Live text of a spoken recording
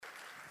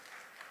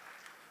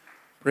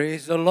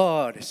Praise the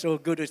Lord. So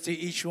good to see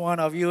each one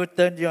of you.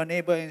 Turn to your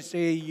neighbor and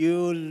say,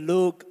 you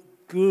look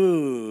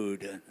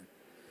good.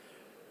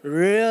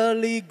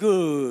 Really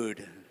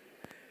good.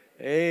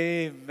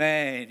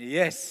 Amen.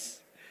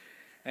 Yes.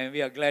 And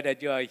we are glad that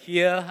you are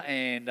here.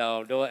 And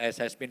although, as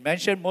has been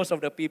mentioned, most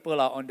of the people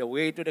are on the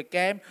way to the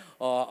camp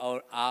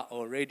or are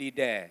already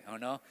there.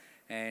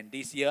 And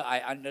this year,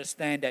 I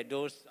understand that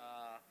those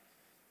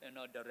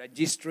the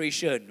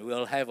registration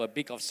will have a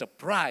big of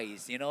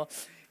surprise,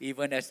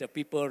 even as the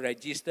people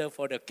register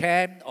for the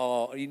camp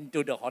or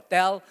into the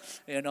hotel,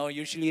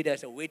 usually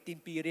there's a waiting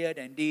period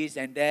and this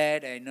and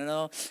that, and,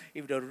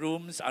 if the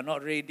rooms are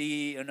not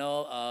ready,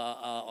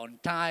 on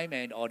time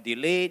and or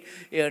delayed,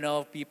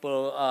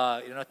 people,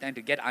 tend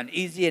to get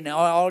uneasy and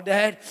all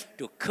that.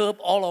 To curb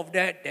all of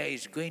that, there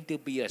is going to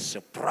be a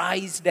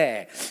surprise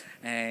there.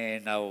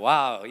 And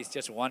wow, it's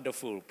just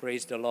wonderful.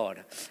 Praise the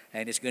Lord.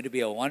 And it's going to be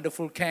a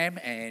wonderful camp.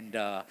 And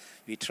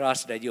we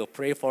trust that you'll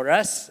pray for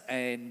us.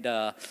 And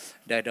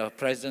that the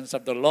presence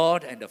of the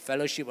Lord and the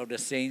fellowship of the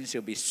saints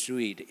will be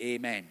sweet.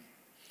 Amen.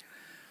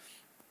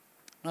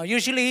 Now,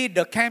 usually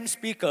the camp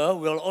speaker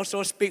will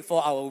also speak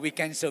for our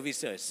weekend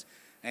services.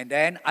 And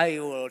then I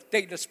will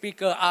take the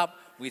speaker up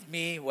with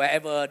me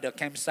wherever the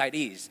campsite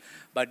is.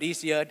 But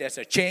this year there's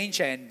a change,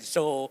 and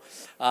so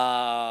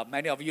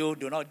many of you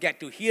do not get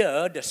to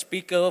hear the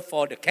speaker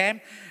for the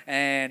camp.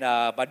 And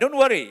but don't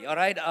worry, all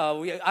right.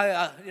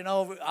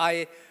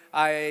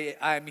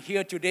 I'm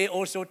here today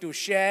also to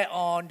share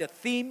on the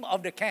theme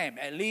of the camp.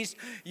 At least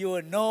you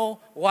will know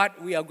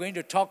what we are going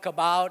to talk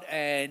about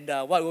and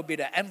what will be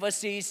the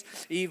emphasis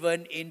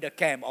even in the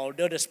camp.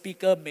 Although the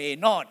speaker may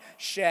not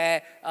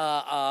share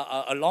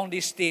along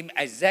this theme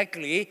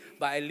exactly,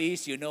 but at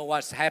least you know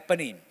what's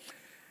happening.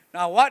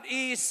 Now, what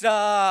is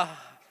LOL?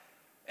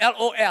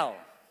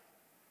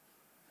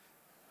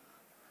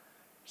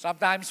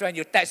 Sometimes when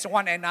you text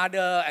one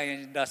another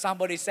and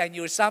somebody send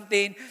you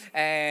something,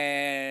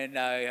 and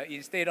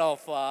instead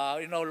of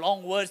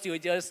long words, you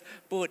just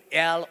put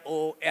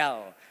LOL.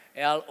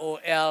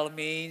 LOL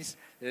means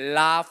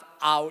laugh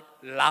out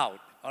loud.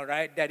 All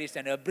right, that is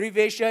an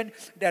abbreviation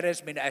that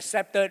has been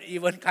accepted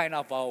even kind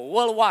of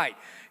worldwide,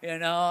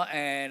 and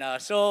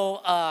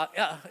so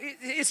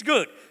it's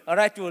good, all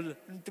right, to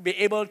be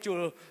able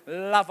to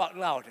laugh out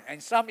loud.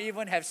 And some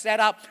even have set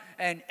up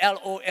an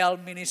LOL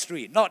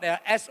ministry, not a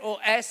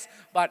SOS,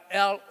 but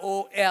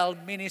LOL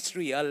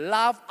ministry, a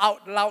laugh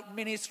out loud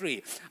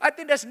ministry. I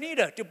think that's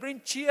needed to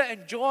bring cheer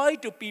and joy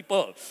to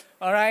people.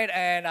 All right,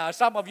 and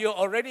some of you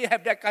already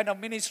have that kind of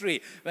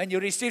ministry. When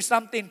you receive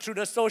something through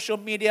the social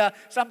media,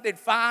 something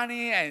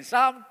funny and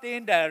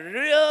something that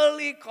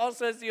really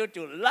causes you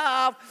to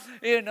laugh,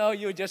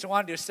 you just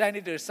want to send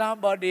it to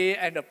somebody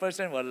and the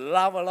person will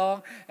laugh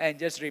along and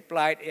just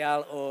reply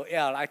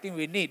LOL. I think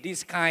we need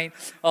this kind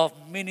of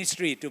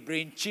ministry to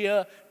bring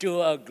cheer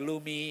to a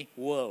gloomy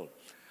world.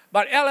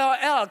 But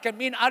LOL can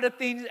mean other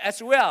things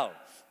as well.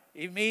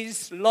 It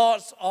means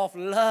lots of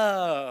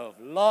love,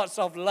 lots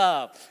of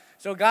love.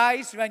 So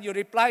guys, when you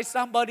reply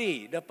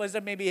somebody, the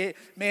person when you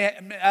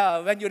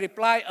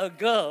reply a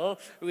girl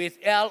with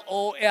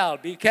LOL,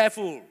 be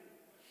careful.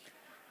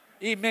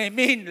 It may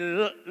mean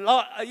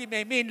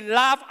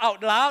laugh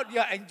out loud.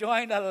 You're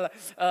enjoying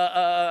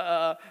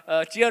a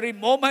cheery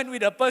moment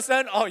with a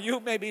person, or you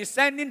may be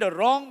sending the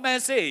wrong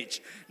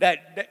message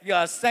that you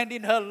are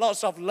sending her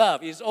lots of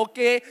love. It's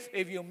okay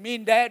if you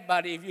mean that,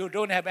 but if you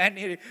don't have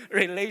any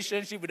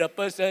relationship with the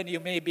person,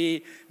 you may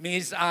be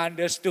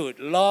misunderstood.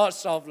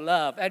 Lots of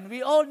love. And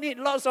we all need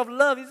lots of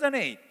love, isn't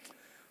it?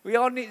 We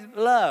all need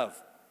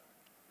love.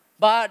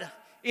 But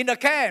in the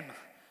camp,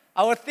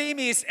 our theme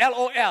is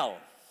LOL.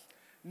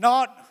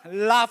 Not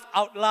laugh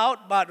out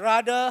loud, but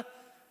rather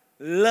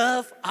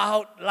love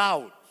out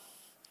loud.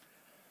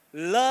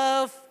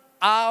 Love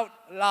out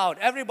loud.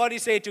 Everybody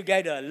say it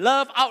together.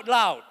 Love out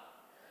loud.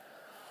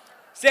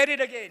 Say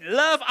it again.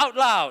 Love out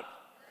loud.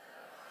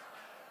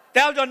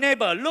 Tell your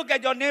neighbor, look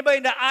at your neighbor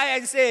in the eye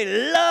and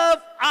say,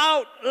 love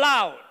out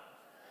loud.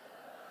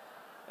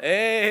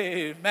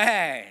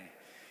 Amen.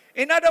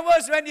 In other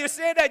words, when you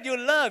say that you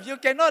love, you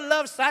cannot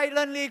love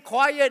silently,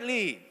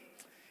 quietly.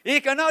 You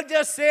cannot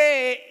just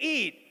say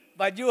it,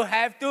 but you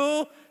have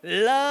to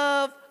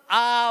love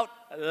out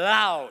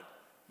loud.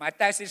 My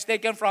text is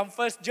taken from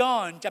 1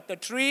 John chapter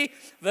 3,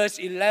 verse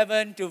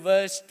 11 to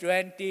verse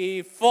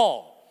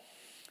 24.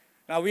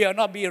 Now, we will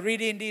not be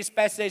reading this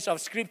passage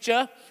of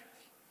Scripture,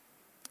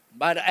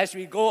 but as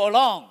we go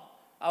along,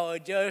 I will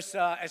just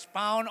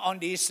expound on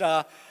this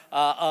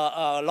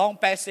long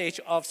passage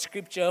of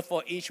Scripture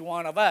for each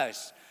one of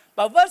us.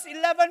 But verse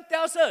 11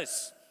 tells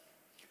us,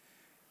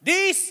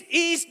 this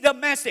is the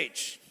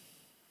message.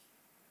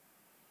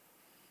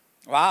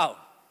 Wow.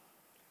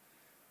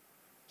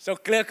 So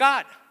clear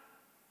cut.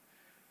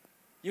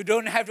 You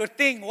don't have to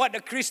think what the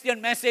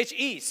Christian message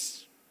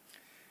is.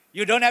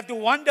 You don't have to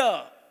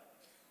wonder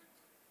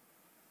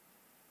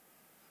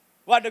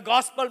what the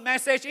gospel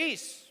message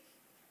is.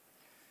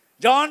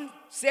 John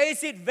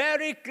says it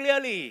very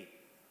clearly.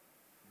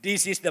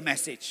 This is the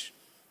message.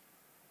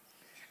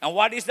 And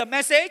what is the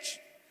message?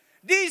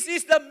 This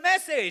is the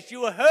message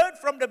you heard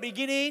from the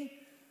beginning.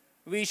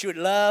 We should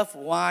love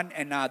one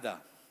another.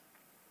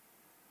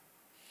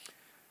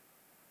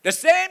 The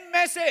same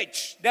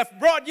message that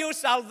brought you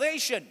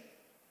salvation.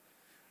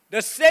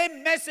 The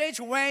same message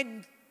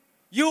when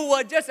you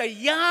were just a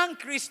young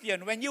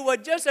Christian, when you were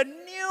just a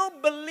new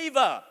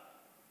believer.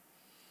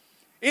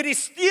 It is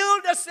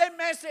still the same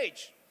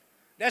message.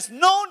 There's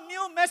no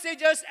new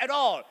messages at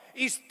all.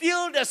 It's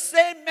still the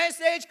same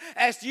message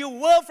as you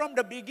were from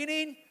the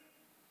beginning.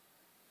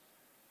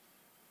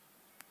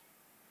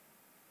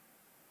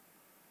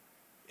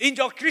 In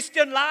your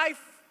Christian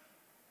life,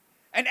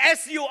 and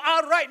as you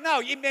are right now,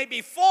 it may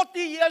be 40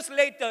 years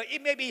later,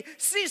 it may be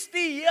 60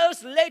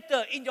 years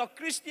later in your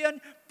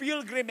Christian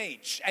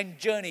pilgrimage and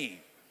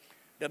journey,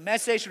 the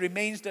message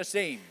remains the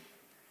same.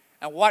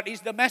 And what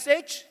is the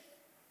message?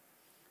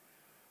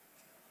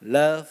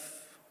 Love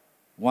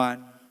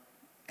one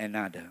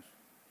another.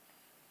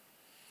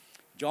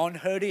 John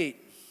heard it.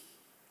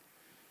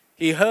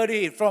 He heard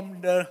it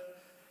from the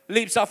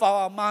lips of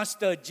our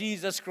Master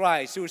Jesus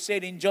Christ, who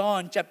said in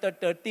John chapter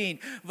 13,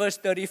 verse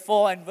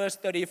 34 and verse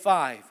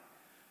 35,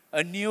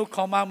 a new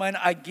commandment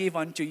I give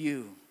unto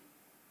you.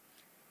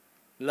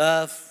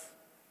 Love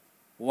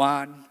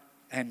one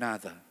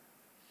another.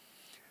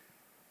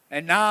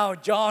 And now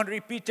John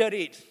repeated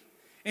it.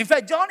 In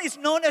fact, John is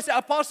known as the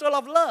apostle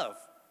of love.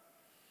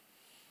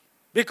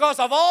 Because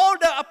of all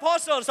the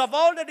apostles, of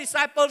all the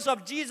disciples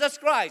of Jesus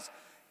Christ,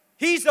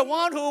 he's the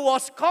one who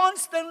was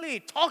constantly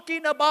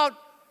talking about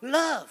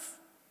love.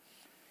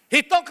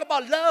 He talked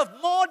about love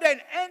more than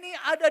any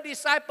other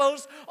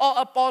disciples or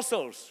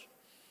apostles.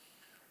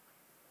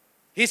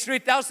 History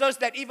tells us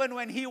that even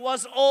when he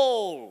was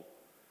old,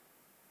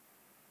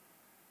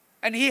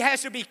 and he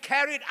has to be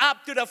carried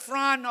up to the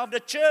front of the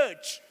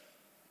church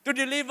to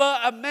deliver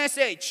a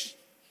message,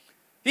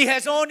 he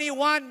has only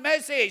one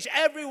message.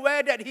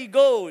 Everywhere that he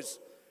goes,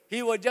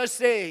 he will just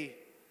say,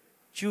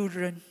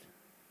 children,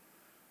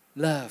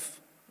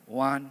 love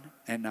one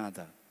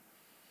another.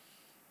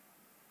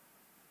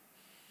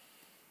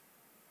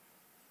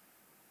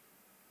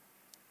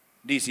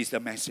 This is the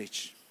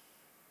message.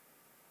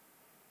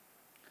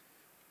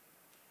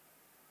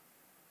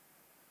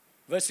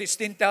 Verse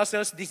 16 tells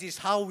us this is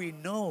how we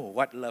know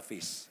what love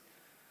is.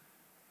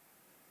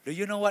 Do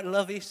you know what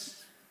love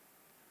is?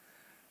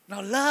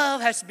 Now,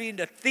 love has been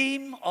the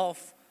theme of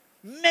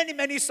many,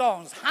 many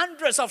songs,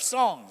 hundreds of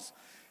songs,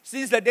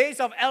 since the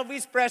days of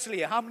Elvis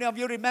Presley. How many of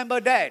you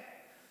remember that?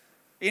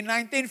 In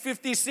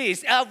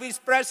 1956, Elvis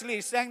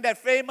Presley sang that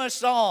famous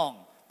song,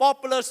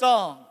 popular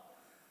song.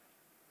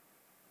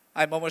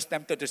 I'm almost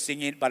tempted to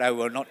sing it, but I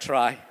will not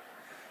try.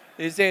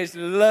 It says,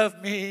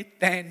 love me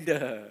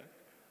tender.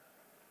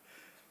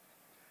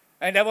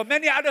 And there were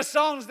many other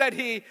songs that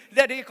he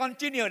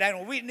continued.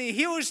 And Whitney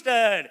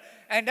Houston,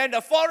 and then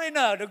the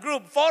Foreigner, the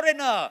group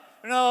Foreigner,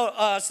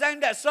 sang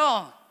that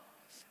song.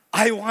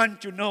 I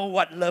want to know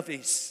what love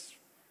is.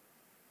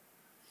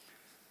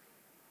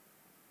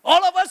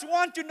 All of us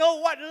want to know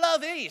what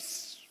love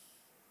is.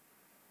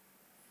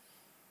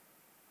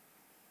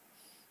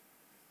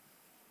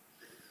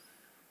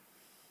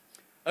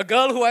 A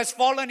girl who has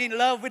fallen in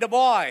love with a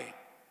boy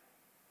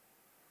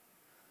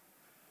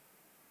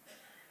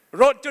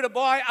wrote to the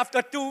boy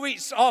after 2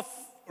 weeks of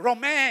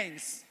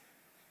romance.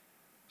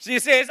 She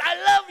says, I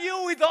love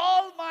you with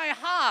all my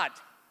heart.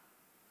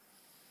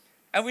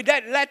 And with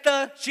that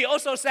letter, she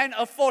also sent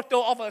a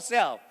photo of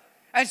herself.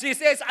 And she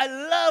says, I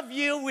love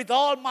you with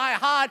all my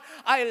heart.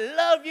 I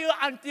love you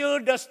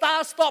until the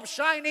stars stop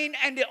shining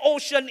and the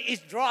ocean is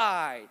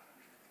dry.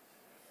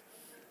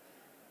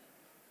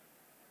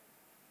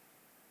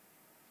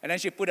 And then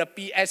she put a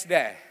PS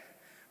there.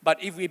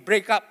 But if we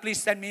break up,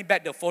 please send me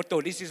back the photo.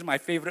 This is my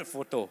favorite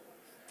photo.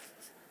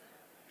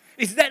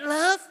 Is that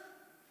love?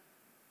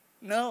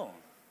 No.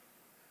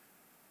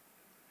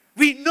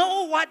 We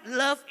know what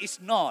love is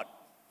not.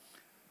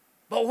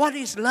 But what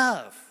is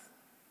love?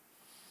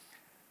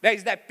 There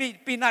is that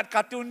peanut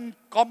cartoon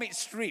comic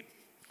strip.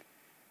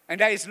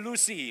 And there is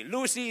Lucy.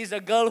 Lucy is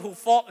a girl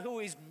who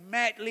is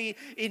madly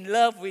in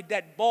love with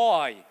that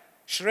boy,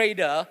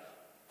 Schrader,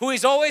 who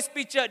is always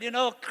pictured,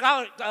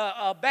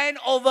 bent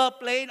over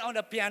playing on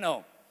the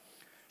piano.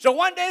 So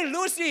one day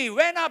Lucy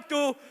went up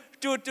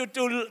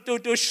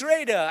to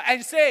Schrader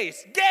and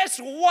says, guess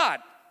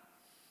what?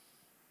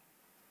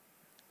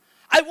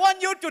 I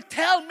want you to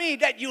tell me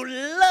that you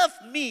love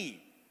me.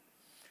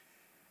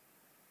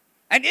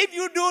 And if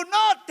you do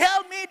not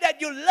tell me that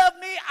you love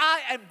me,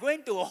 I am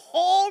going to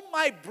hold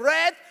my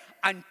breath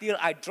until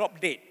I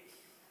drop dead.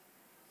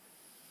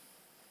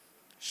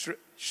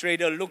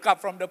 Schrader looked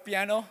up from the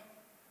piano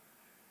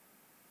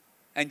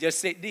and just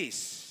said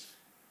this.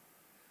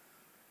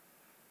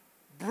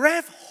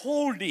 Breath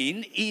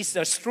holding is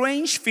a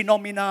strange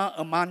phenomenon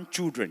among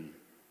children.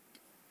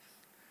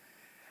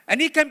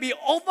 And it can be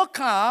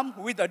overcome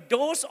with a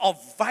dose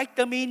of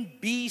vitamin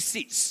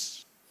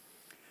B6.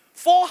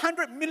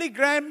 400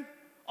 milligrams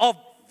of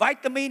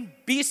vitamin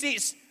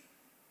B6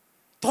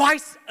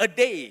 twice a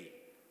day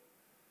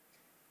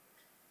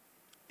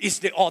is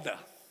the order.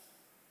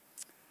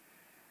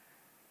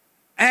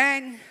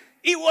 And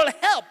it will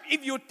help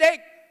if you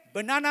take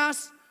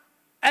bananas,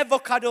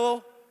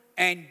 avocado,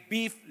 and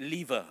beef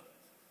liver.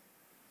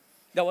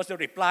 That was the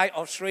reply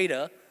of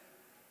Schrader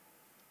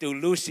to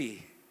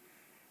Lucy.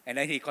 And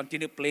then he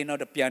continued playing on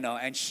the piano.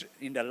 And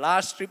in the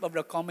last strip of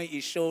the comic,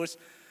 it shows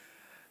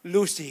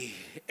Lucy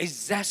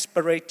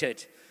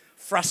exasperated,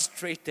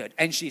 frustrated.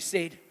 And she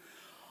said,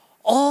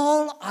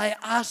 all I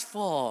ask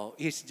for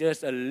is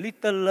just a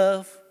little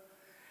love,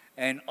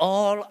 and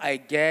all I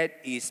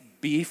get is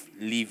beef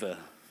liver.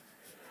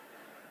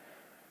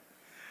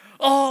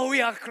 Oh, we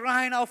are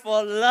crying out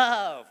for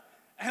love.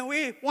 And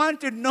we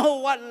want to know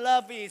what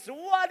love is.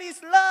 What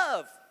is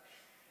love?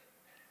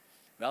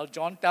 Well,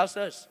 John tells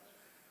us,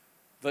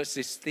 verse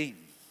 16,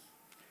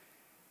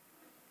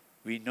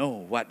 we know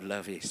what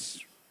love is.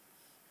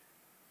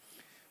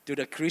 To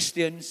the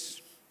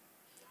Christians,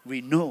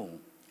 we know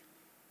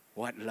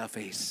what love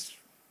is.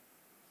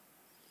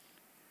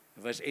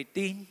 Verse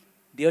 18,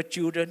 dear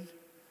children,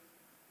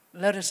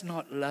 let us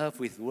not love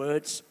with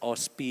words or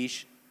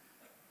speech,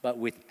 but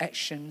with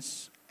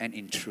actions and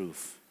in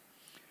truth.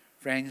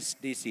 Friends,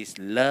 this is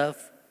love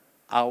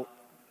out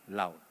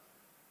loud.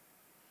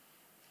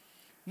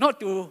 Not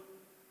to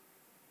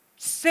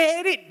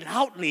say it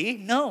loudly.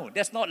 No,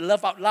 that's not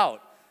love out loud.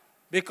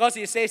 Because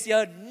it says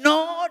here,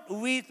 not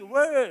with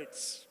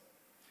words.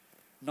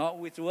 Not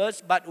with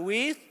words, but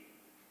with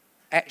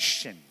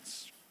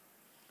actions.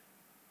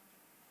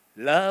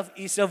 Love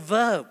is a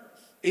verb.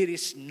 It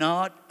is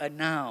not a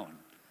noun.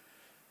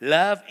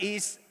 Love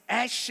is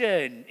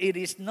action. It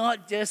is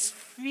not just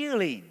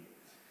feeling.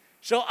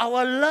 So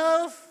our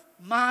love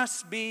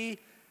must be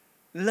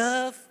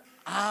love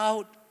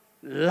out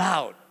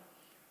loud.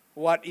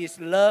 What is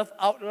love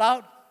out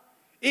loud?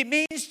 It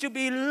means to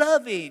be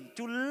loving,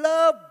 to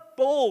love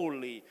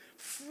boldly,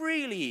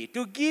 freely,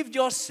 to give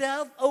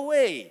yourself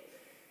away.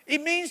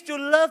 It means to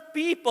love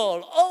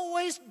people,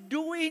 always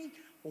doing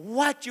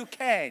what you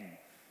can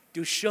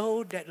to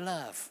show that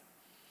love.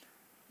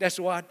 That's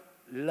what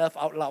love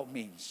out loud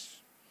means.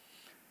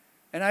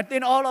 And I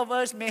think all of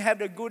us may have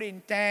the good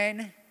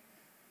intent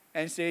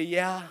and say,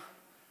 yeah,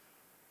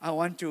 I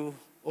want to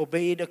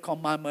obey the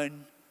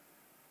commandment,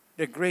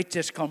 the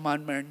greatest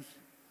commandment,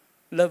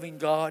 loving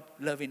God,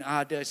 loving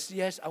others.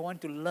 Yes, I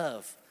want to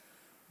love.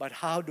 But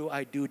how do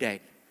I do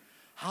that?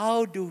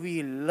 How do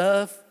we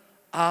love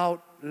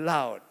out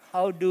loud?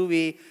 How do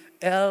we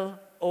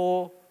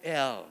LOL?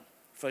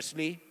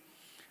 Firstly,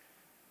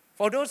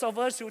 for those of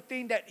us who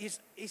think that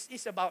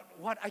it's about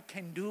what I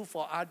can do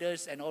for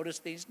others and all those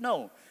things,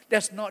 no,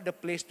 that's not the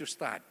place to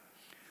start.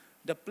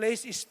 The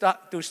place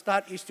to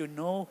start is to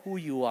know who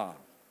you are.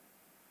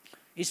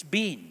 It's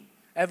being.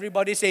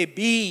 Everybody say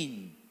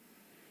being.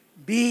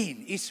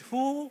 Being is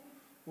who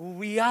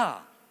we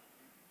are.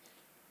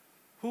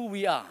 Who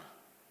we are.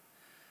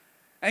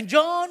 And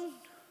John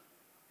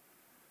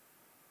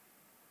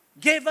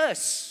gave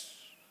us,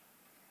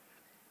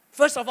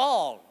 first of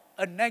all,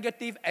 a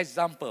negative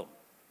example.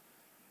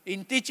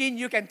 In teaching,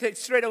 you can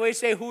straight away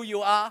say who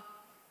you are,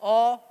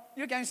 or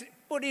you can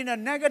put in a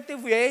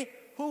negative way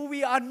who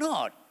we are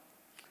not.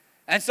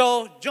 And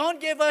so John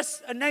gave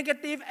us a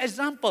negative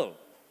example.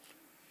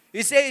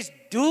 He says,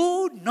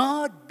 do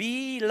not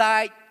be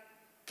like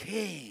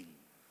Cain,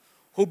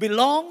 who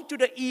belonged to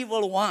the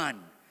evil one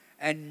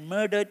and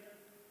murdered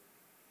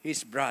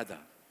his brother.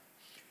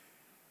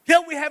 Here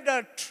we have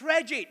the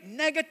tragic,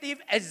 negative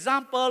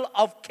example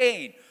of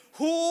Cain,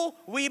 who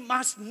we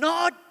must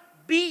not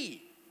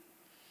be.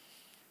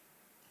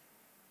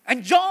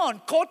 And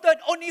John quoted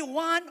only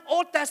one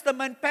Old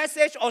Testament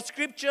passage or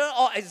scripture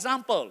or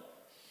example.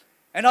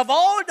 And of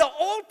all the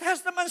Old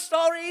Testament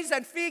stories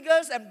and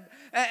figures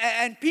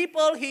and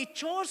people, he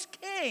chose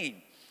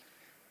Cain.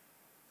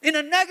 In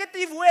a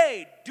negative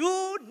way,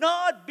 do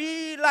not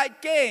be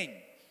like Cain.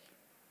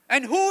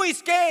 And who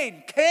is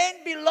Cain?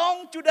 Cain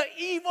belonged to the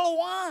evil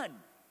one.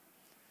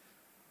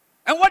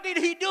 And what did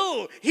he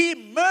do? He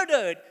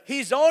murdered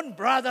his own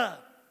brother.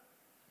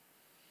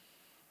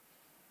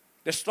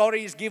 The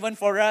story is given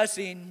for us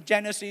in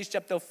Genesis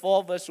chapter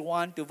 4, verse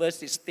 1 to verse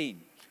 16.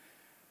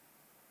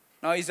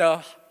 Now, it's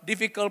a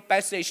difficult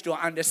passage to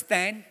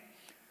understand.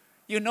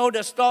 You know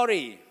the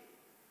story.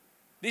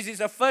 This is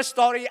the first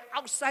story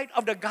outside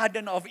of the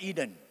Garden of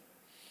Eden.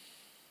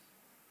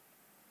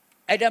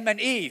 Adam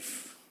and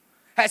Eve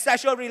had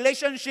sexual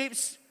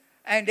relationships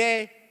and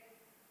they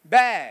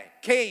bear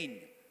Cain,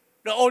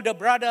 the older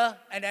brother,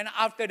 and then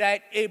after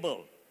that,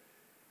 Abel.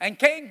 And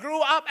Cain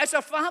grew up as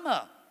a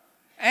farmer.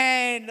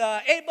 And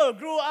Abel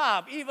grew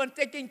up even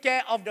taking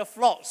care of the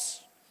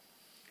flocks.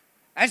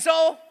 And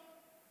so,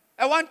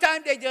 at one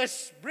time, they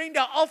just bring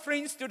the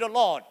offerings to the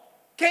Lord.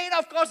 Cain,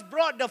 of course,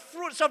 brought the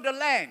fruits of the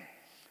land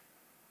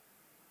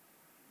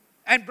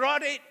and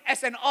brought it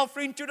as an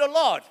offering to the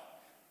Lord.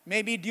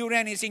 Maybe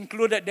durian is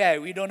included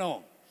there, we don't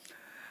know.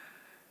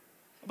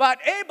 But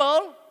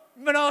Abel,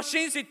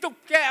 since he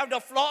took care of the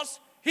flocks,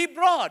 he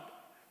brought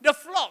the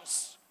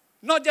flocks.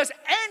 Not just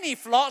any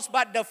flocks,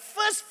 but the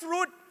first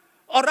fruit,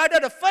 or rather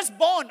the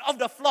firstborn of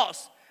the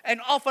flocks. and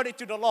offered it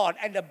to the Lord.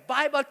 And the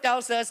Bible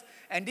tells us,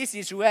 and this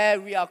is where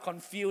we are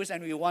confused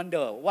and we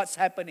wonder what's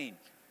happening.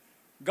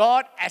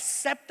 God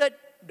accepted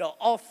the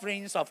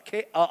offerings of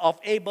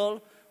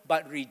Abel,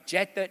 but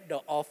rejected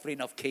the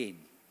offering of Cain.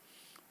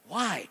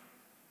 Why?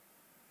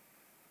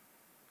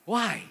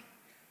 Why?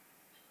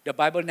 The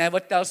Bible never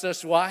tells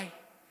us why.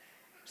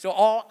 So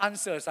all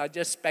answers are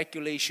just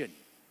speculation.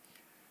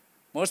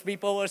 Most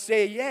people will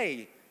say,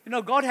 yay,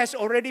 God has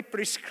already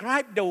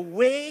prescribed the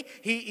way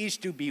He is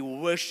to be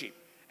worshipped.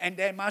 And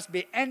there must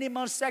be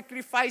animal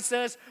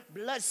sacrifices,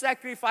 blood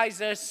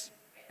sacrifices,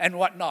 and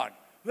whatnot.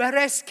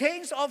 Whereas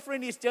Cain's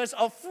offering is just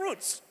of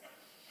fruits.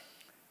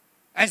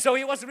 And so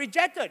it was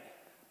rejected.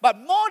 But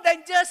more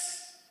than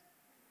just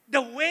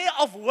the way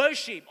of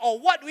worship or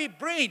what we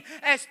bring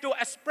as to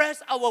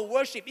express our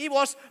worship, it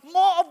was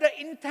more of the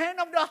intent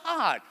of the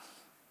heart.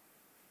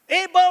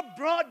 Abel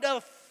brought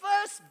the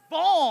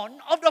firstborn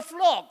of the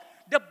flock,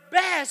 the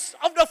best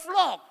of the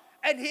flock,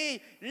 and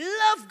he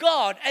loved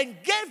God and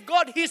gave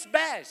God his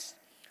best.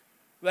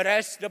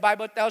 Whereas the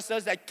Bible tells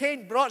us that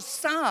Cain brought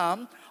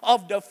some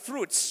of the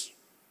fruits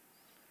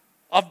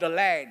of the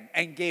land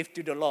and gave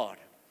to the Lord.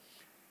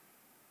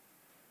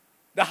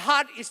 The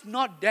heart is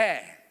not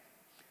there.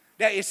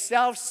 There is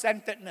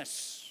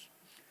self-centeredness.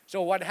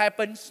 So what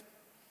happens?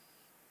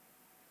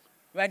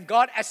 When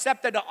God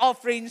accepted the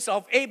offerings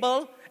of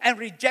Abel and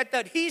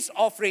rejected his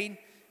offering,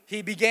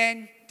 he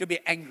began to be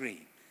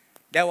angry.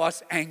 There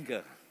was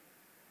anger.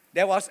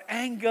 There was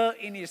anger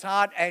in his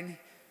heart, and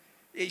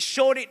it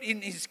showed it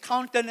in his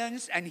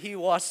countenance, and he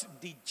was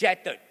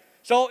dejected.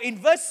 So in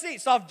verse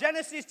 6 of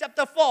Genesis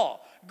chapter 4,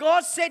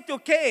 God said to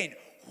Cain,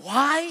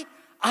 "Why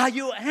are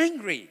you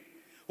angry?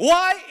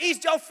 Why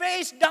is your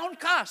face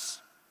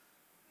downcast?"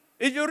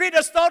 If you read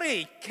the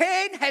story,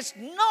 Cain has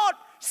not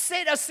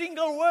said a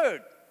single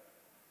word.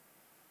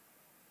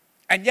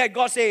 And yet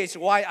God says,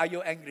 "Why are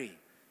you angry?"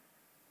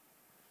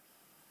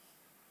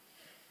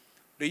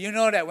 Do you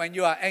know that when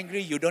you are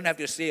angry, you don't have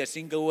to say a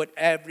single word?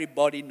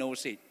 Everybody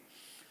knows it.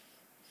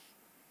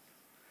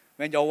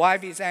 When your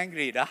wife is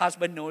angry, the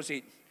husband knows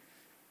it.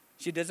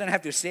 She doesn't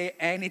have to say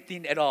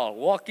anything at all.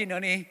 Walk in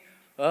only,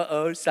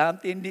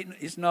 something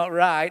is not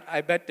right.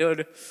 I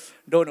better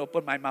don't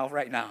open my mouth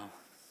right now.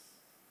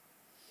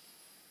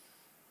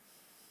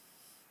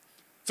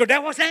 So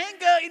there was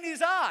anger in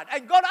his heart.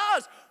 And God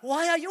asked,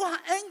 "Why are you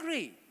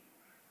angry?"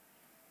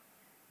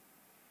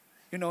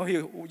 You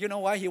know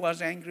why he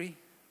was angry?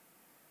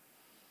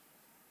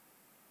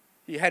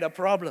 He had a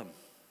problem.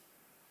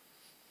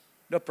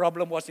 The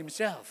problem was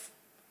himself.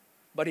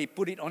 But he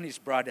put it on his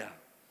brother,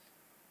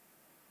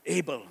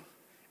 Abel.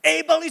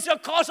 Abel is the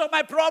cause of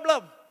my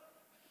problem.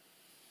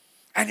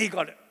 And he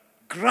got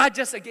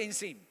grudges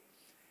against him.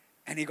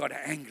 And he got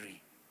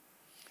angry.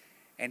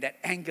 And that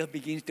anger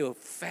begins to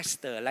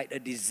fester like a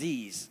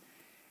disease.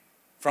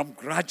 From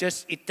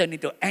grudges, it turned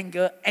into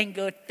anger.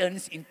 Anger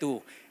turns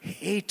into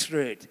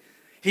hatred.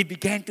 He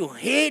began to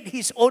hate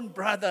his own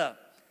brother.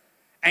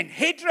 And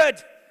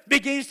hatred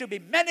begins to be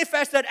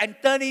manifested and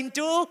turn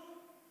into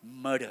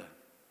murder.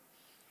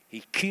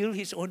 He killed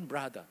his own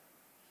brother.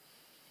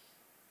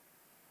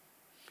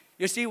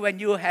 You see, when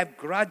you have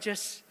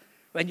grudges,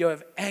 when you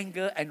have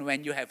anger, and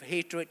when you have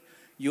hatred,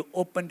 you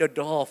open the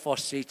door for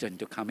Satan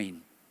to come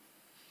in.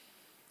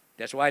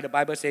 That's why the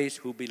Bible says,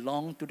 "Who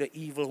belong to the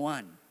evil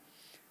one."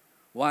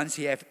 Once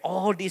he have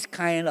all these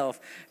kind of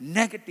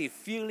negative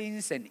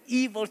feelings and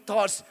evil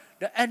thoughts,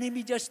 the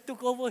enemy just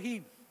took over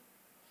him.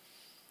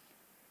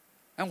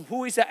 And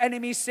who is the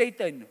enemy?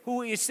 Satan.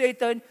 Who is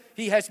Satan?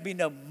 He has been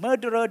a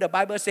murderer, the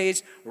Bible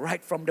says,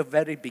 right from the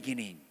very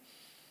beginning.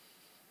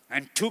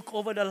 And took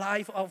over the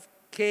life of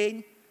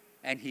Cain,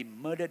 and he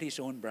murdered his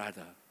own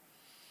brother.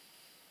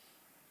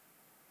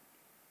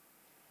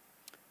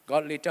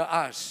 God later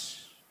asked,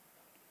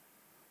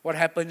 "What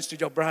happens to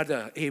your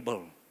brother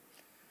Abel?"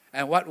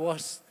 And what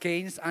was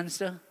Cain's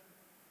answer?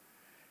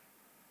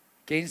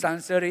 Cain's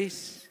answer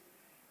is,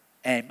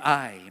 "Am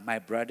I my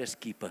brother's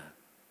keeper?"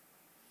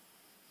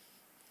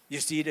 You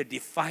see the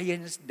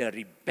defiance, the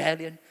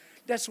rebellion.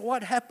 That's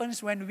what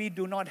happens when we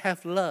do not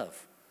have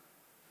love.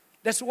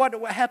 That's what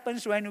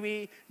happens when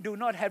we do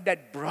not have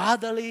that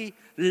brotherly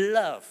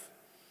love.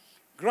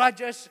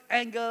 Grudges,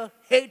 anger,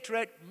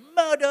 hatred,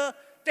 murder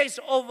takes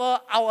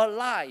over our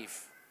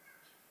life.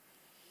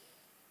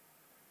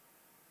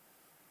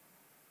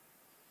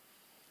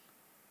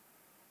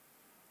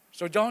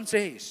 So John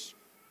says,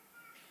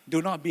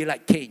 do not be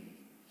like Cain.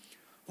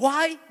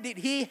 Why did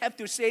he have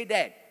to say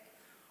that?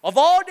 Of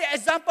all the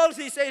examples,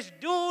 he says,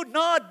 do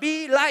not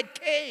be like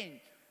Cain.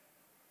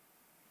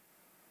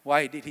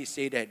 Why did he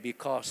say that?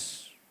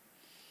 Because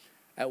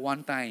at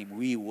one time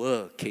we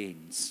were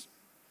Cains.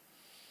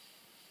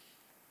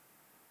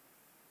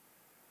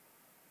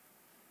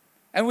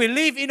 And we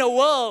live in a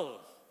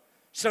world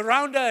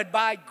surrounded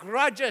by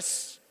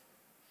grudges,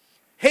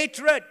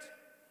 hatred,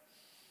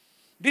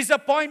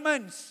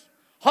 disappointments,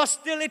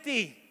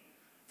 hostility.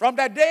 From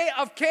the day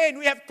of Cain,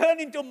 we have turned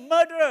into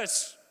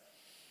murderers.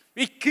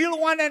 We kill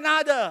one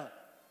another.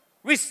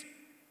 We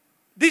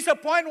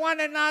disappoint one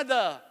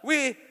another.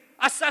 We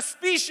are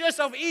suspicious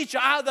of each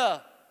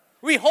other.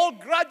 We hold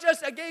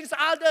grudges against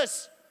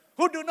others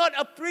who do not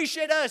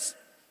appreciate us.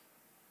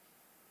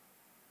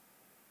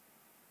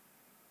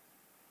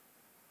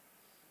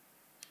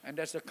 And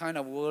that's the kind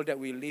of world that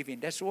we live in.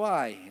 That's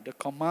why the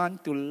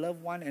command to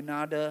love one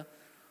another,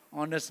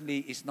 honestly,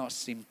 is not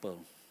simple.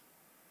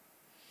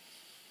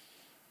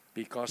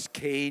 Because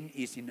Cain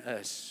is in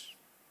us.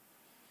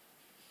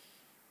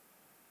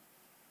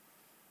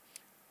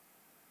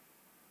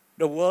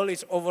 The world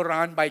is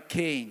overrun by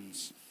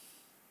Cains.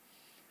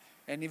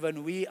 And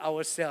even we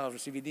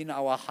ourselves, within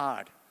our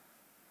heart,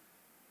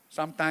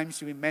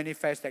 sometimes we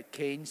manifest that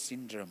Cain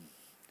syndrome.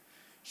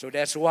 So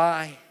that's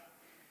why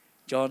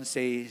John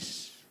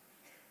says,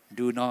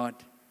 do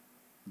not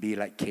be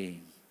like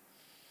Cain.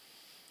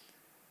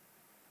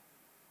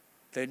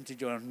 Turn to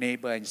your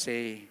neighbor and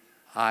say,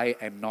 I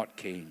am not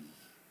Cain.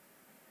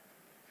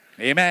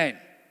 Amen.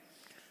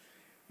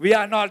 We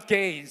are not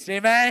Cains.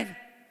 Amen.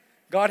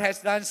 God has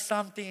done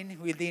something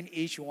within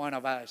each one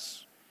of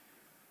us.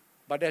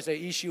 But there's an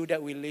issue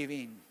that we live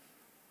in.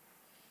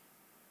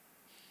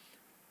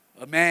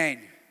 A man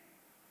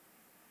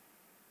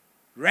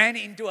ran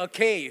into a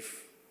cave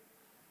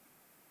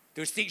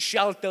to seek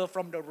shelter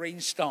from the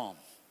rainstorm.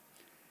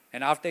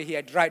 And after he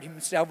had dried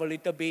himself a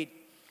little bit,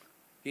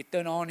 he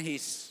turned on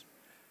his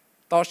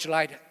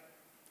torchlight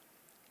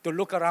to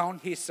look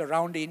around his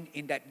surrounding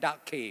in that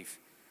dark cave.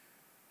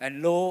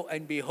 And lo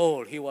and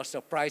behold, he was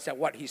surprised at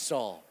what he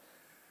saw.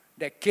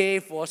 The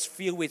cave was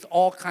filled with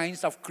all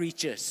kinds of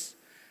creatures.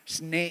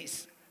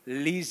 Snakes,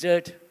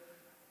 lizards,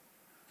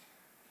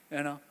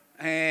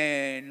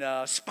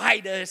 and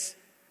spiders,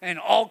 and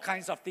all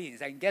kinds of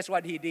things. And guess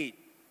what he did?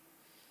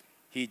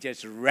 He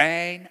just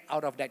ran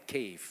out of that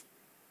cave.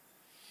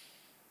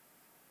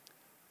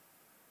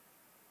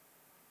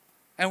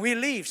 And we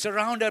live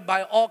surrounded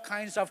by all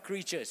kinds of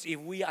creatures. If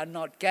we are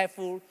not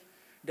careful,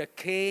 the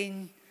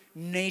Cain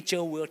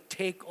nature will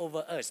take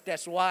over us.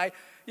 That's why,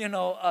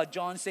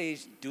 John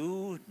says,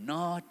 do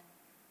not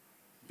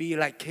be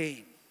like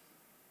Cain.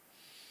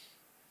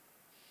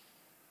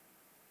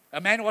 A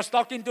man was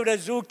talking to the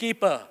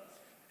zookeeper,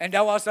 and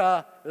there was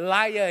a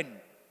lion,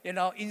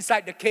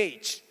 inside the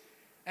cage.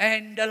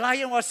 And the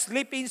lion was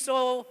sleeping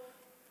so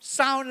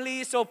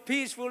soundly, so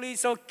peacefully,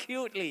 so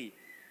cutely.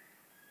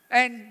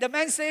 And the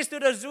man says to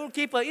the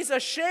zookeeper, it's a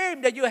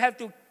shame that you have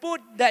to put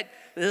that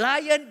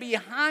lion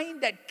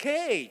behind that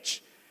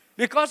cage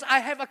because I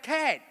have a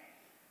cat.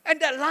 And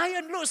that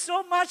lion looks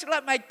so much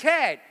like my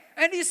cat.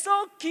 And he's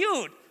so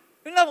cute.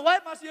 Why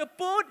must you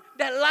put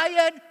that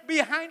lion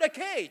behind the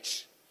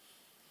cage?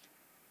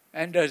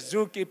 And the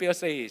zookeeper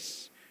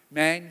says,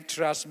 man,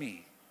 trust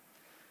me.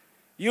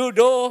 Your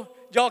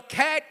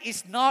cat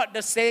is not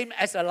the same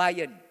as a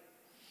lion.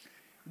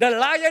 The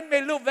lion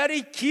may look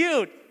very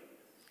cute,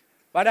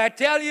 but I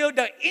tell you,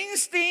 the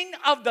instinct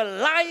of the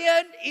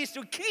lion is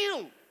to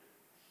kill.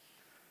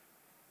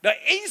 The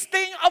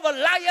instinct of a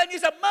lion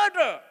is a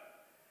murder.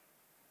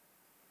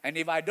 And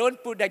if I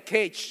don't put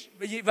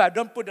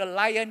the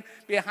lion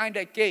behind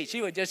the cage,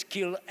 he will just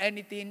kill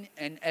anything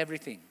and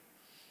everything.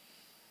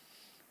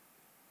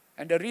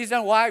 And the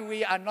reason why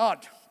we are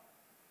not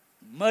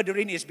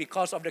murdering is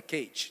because of the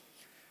cage.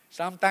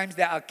 Sometimes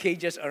there are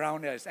cages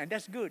around us, and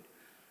that's good.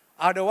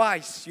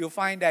 Otherwise, you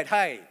find that,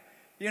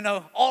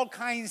 all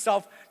kinds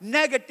of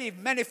negative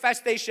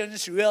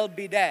manifestations will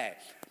be there.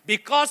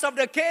 Because of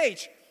the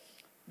cage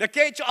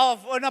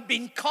of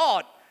being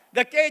caught,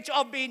 the cage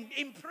of being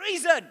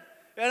imprisoned,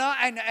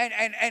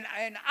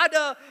 and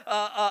other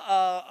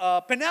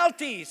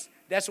penalties.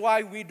 That's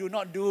why we do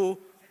not do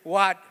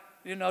what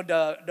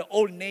the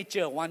old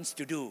nature wants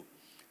to do.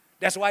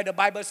 That's why the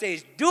Bible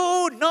says,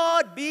 do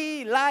not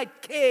be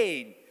like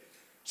Cain.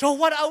 So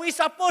what are we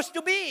supposed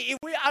to be if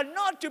we are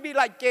not to be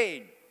like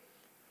Cain?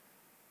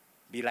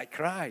 Be like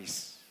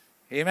Christ.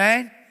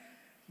 Amen?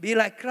 Be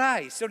like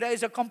Christ. So there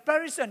is a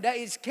comparison. There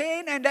is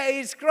Cain and there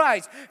is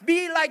Christ.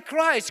 Be like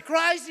Christ.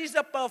 Christ is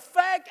a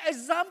perfect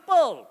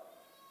example.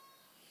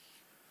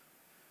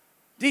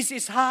 This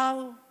is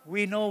how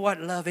we know what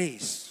love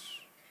is.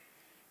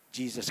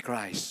 Jesus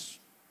Christ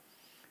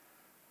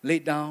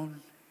laid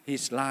down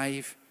his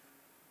life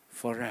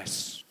for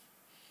us.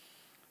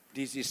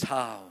 This is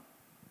how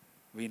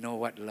we know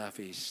what love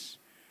is.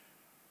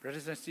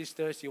 Brothers and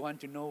sisters, you want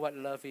to know what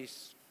love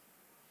is?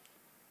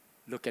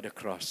 Look at the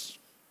cross.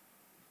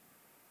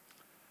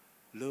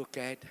 Look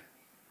at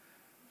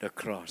the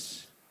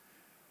cross.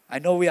 I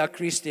know we are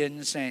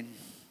Christians and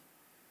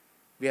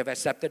we have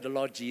accepted the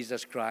Lord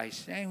Jesus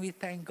Christ, and we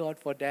thank God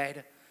for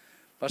that.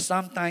 But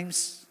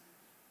sometimes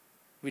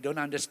we don't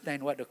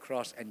understand what the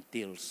cross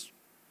entails.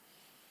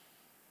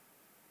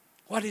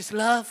 What is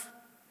love?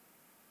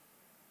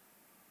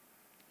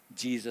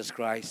 Jesus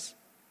Christ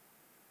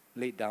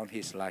laid down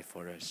his life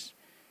for us.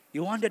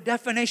 You want the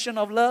definition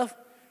of love?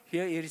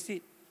 Here it is.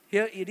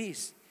 Here it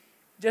is.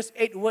 Just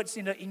 8 words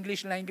in the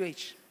English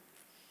language.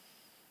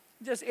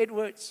 Just 8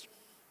 words.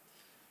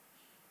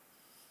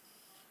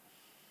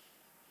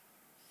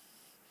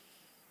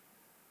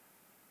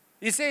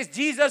 It says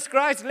Jesus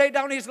Christ laid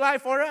down his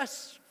life for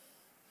us.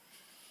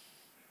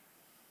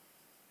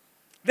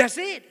 That's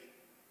it.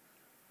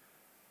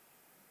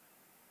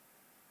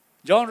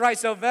 John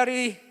writes a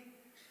very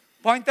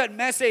pointed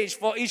message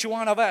for each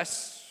one of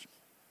us.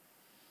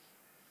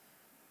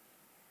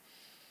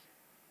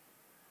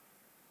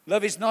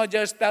 Love is not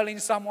just telling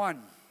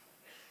someone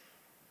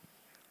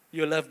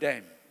you love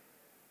them.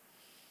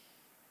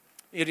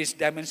 It is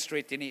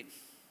demonstrating it.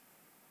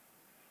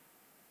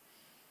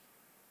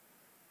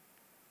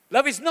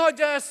 Love is not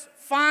just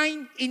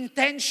fine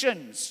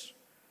intentions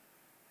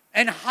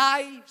and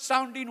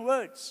high-sounding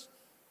words.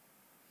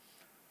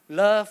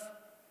 Love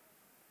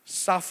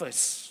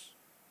suffers.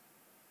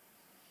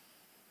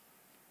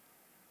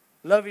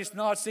 Love is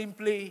not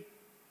simply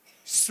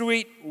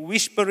sweet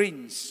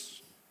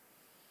whisperings.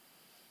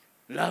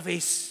 Love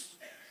is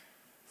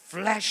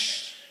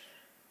flesh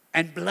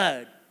and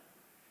blood,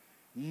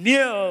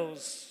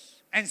 nails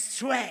and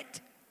sweat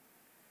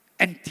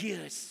and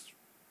tears.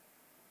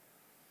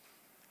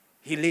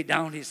 He laid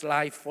down his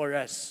life for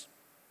us.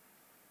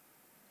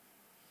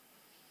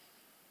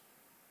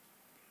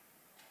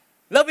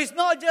 Love is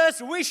not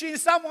just wishing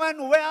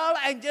someone well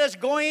and just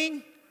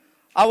going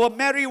our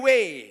merry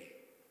way.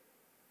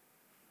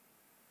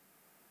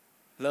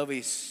 Love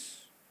is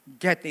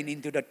getting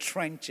into the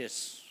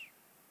trenches,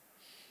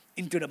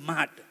 into the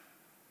mud.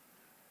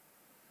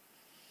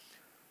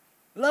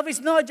 Love is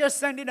not just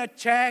sending a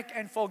check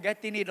and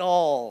forgetting it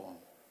all.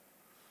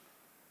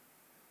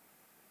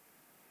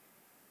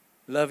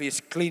 Love is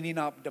cleaning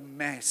up the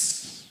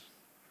mess.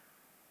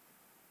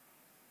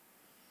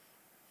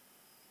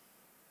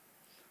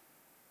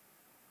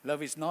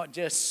 Love is not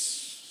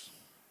just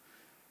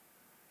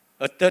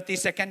a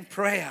 30-second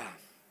prayer.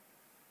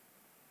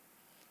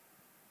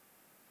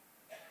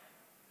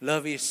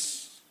 Love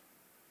is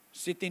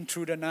sitting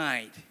through the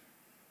night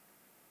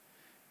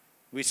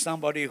with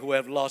somebody who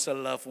have lost a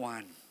loved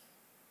one.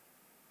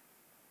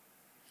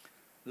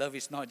 Love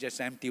is not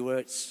just empty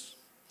words.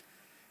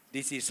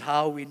 This is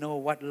how we know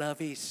what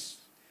love is.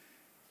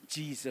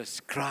 Jesus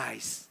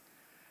Christ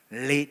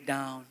laid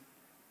down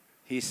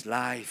his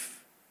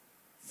life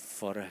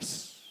for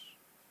us.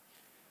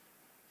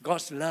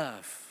 God's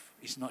love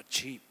is not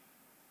cheap.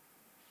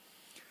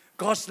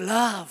 God's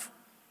love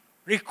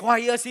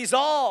requires his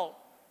all.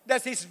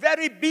 That's his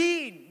very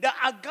being. The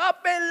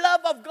agape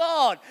love of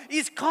God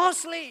is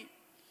costly.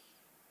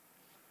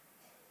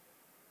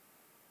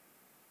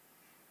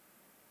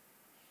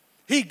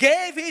 He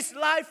gave his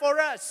life for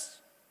us.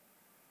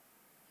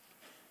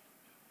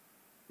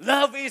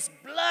 Love is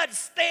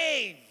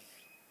blood-stained.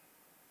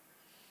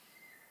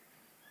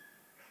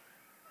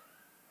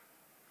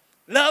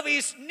 Love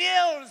is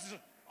nails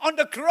on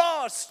the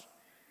cross.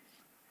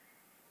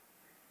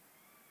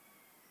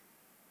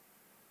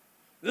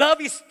 Love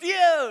is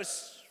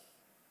tears.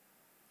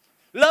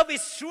 Love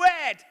is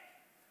sweat.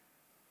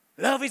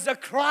 Love is a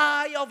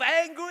cry of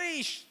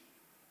anguish.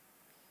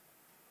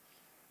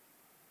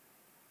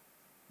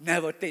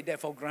 Never take that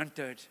for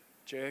granted,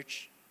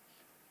 church.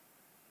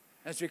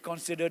 As we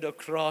consider the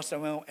cross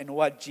and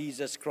what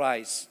Jesus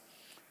Christ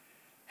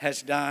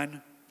has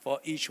done for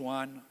each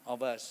one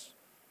of us.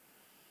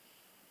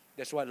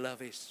 That's what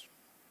love is.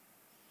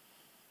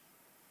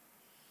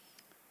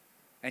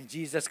 And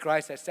Jesus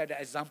Christ has set an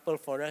example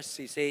for us.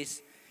 He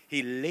says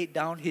he laid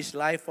down his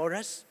life for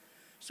us.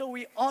 So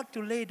we ought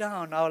to lay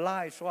down our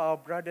lives for our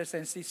brothers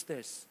and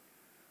sisters.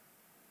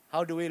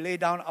 How do we lay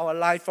down our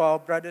life for our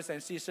brothers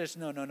and sisters?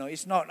 No.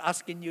 It's not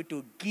asking you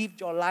to give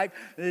your life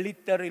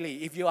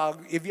literally. If you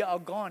are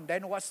gone,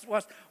 then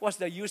what's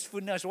the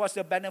usefulness? What's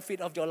the benefit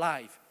of your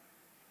life?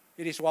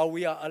 It is while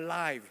we are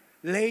alive.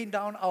 Laying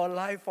down our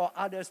life for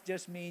others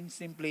just means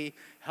simply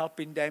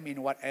helping them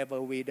in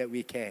whatever way that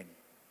we can.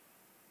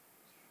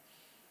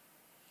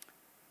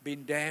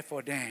 Being there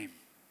for them.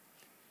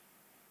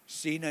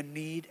 Seeing a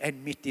need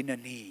and meeting a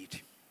need.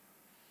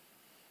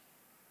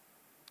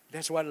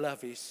 That's what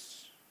love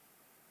is.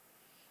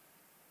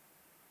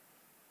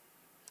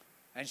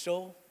 And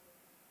so,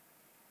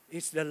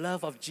 it's the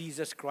love of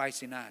Jesus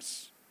Christ in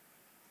us,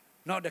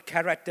 not the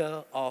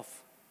character of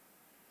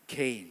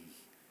Cain.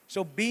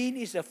 So being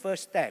is the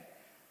first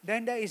step.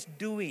 Then there is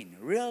doing.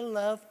 Real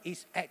love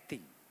is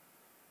acting.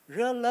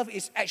 Real love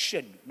is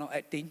action, not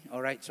acting.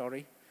 All right,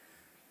 sorry.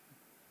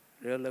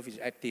 Real love is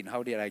acting.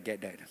 How did I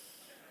get that?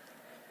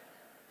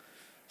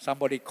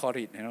 Somebody caught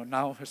it.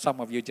 Now some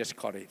of you just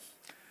caught it.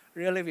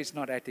 Real love is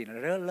not acting.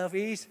 Real love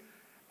is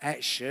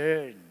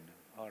action.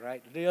 All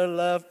right. Real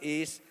love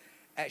is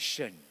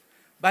action.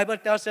 Bible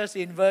tells us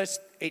in verse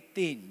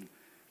 18,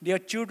 dear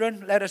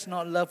children, let us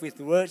not love with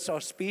words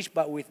or speech,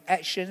 but with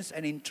actions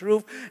and in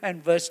truth.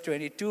 And verse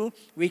 22,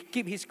 we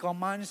keep his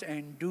commands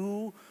and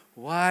do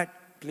what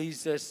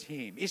pleases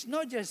him. It's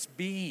not just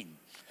being.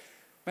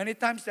 Many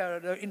times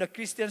in the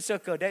Christian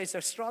circle, there is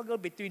a struggle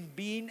between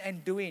being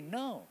and doing.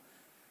 No.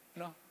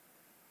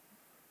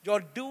 Your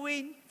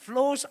doing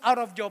flows out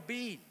of your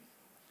being.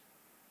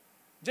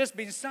 Just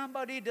being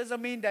somebody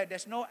doesn't mean that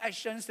there's no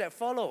actions that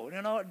follow.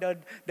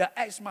 The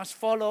acts must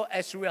follow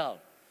as well.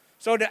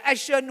 So the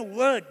action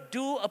word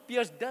do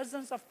appears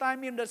dozens of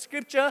times in the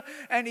scripture,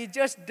 and it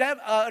is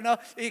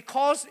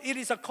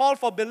a call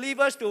for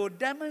believers to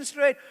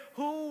demonstrate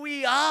who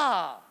we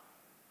are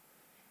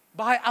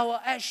by our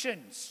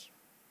actions.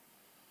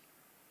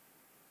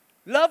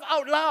 Love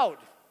out loud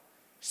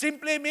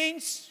simply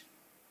means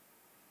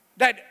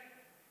that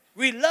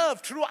we love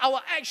through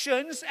our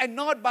actions and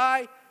not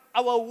by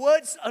our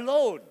words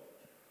alone.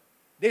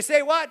 They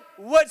say what?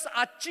 Words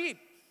are cheap.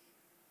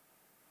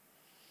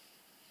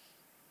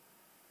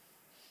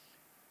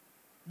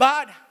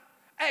 But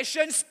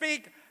actions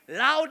speak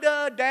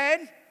louder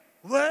than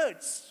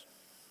words.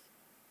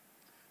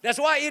 That's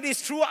why it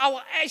is through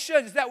our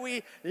actions that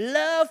we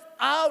love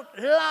out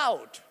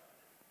loud.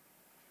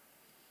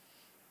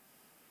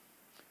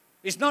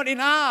 It's not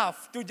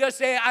enough to just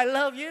say, I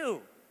love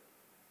you.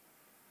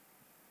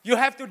 You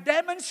have to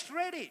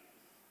demonstrate it.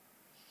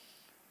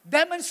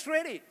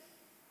 Demonstrate it.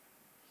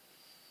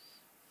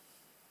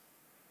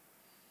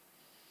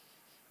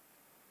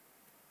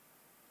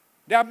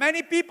 There are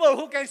many people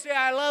who can say,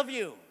 I love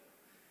you.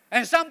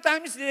 And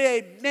sometimes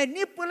they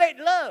manipulate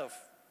love.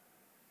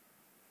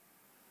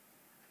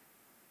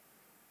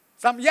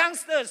 Some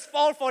youngsters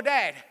fall for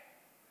that.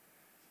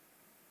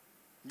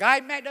 Guy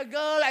met a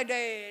girl and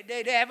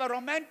they have a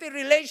romantic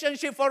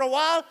relationship for a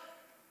while.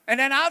 And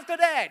then after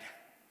that,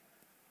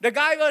 the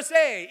guy will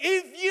say,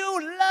 if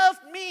you love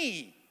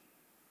me,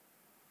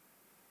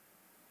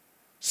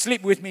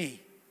 sleep with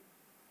me.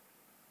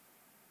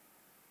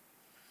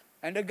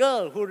 And the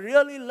girl who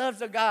really loves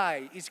the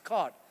guy is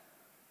caught.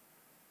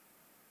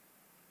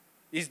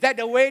 Is that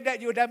the way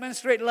that you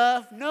demonstrate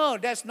love? No,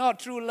 that's not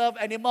true love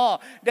anymore.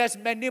 That's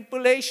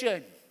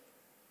manipulation.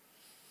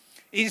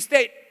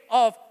 Instead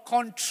of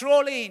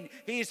controlling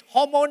his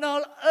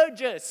hormonal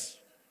urges,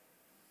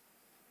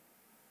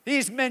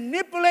 he's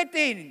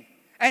manipulating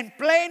and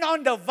playing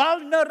on the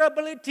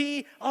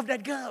vulnerability of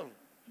that girl.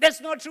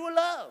 That's not true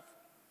love.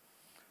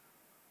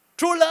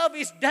 True love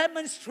is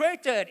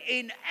demonstrated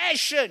in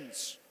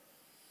actions,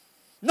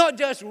 not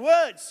just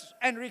words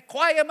and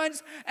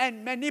requirements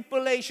and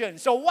manipulation.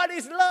 So what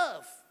is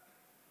love?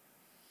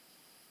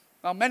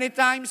 Now, many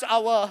times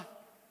our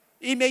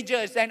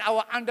images and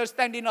our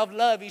understanding of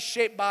love is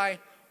shaped by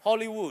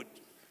Hollywood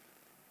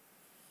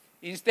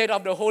instead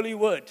of the Holy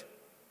Word.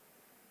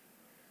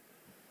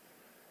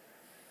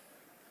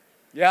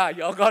 Yeah,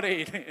 you all got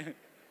it.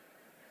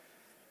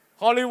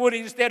 Hollywood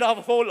instead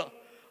of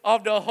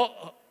the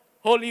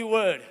Holy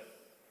Word.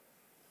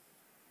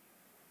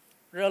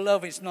 Real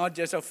love is not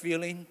just a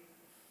feeling.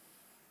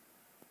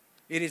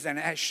 It is an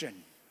action.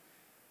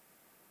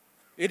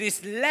 It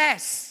is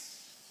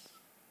less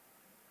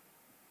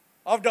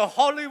of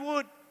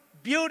the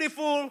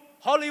beautiful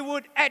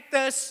Hollywood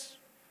actors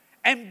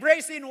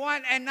embracing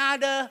one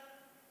another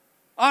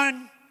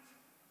on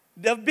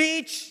the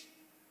beach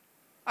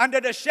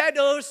under the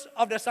shadows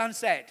of the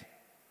sunset.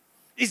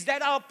 Is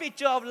that our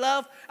picture of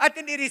love? I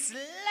think it is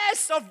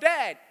less of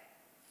that.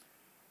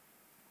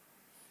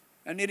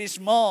 And it is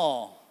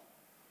more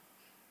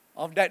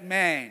of that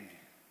man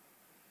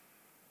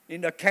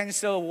in the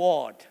cancer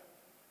ward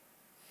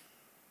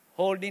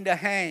holding the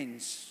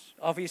hands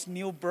of his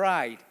new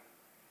bride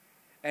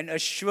and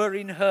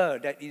assuring her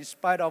that in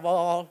spite of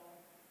all,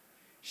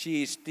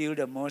 she is still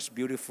the most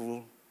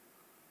beautiful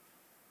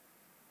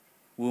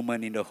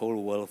woman in the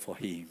whole world for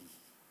him.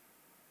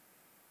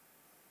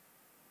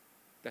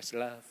 That's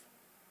love.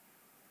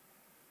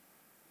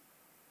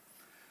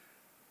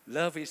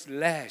 Love is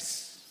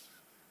less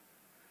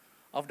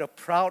of the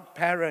proud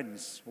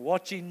parents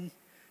watching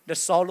the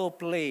solo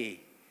play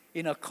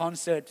in a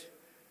concert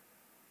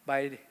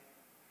by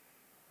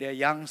their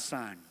young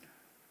son.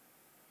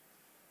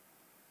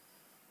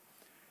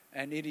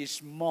 And it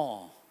is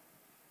more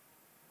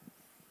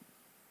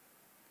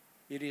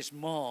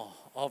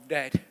of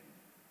that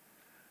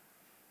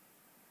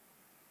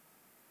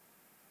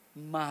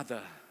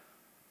mother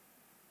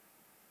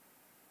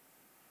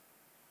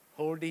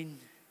holding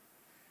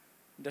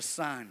the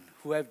son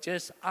who have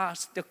just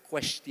asked the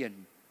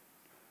question,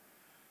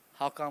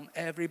 how come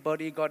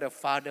everybody got a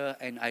father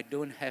and I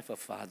don't have a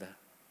father?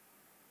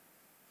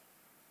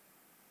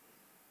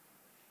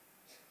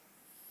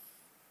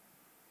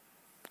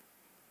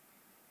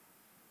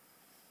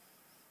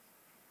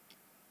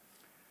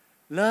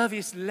 Love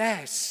is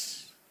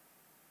less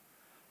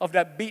of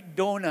that big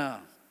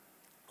donor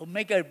who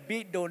make a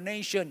big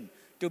donation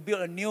to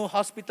build a new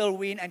hospital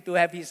wing and to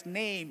have his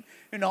name,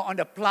 on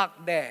the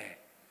plaque there.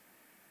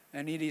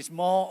 And it is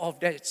more of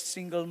that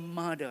single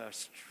mother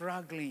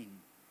struggling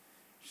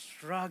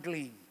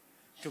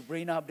to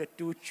bring up the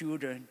two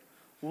children,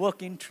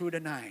 working through the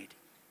night.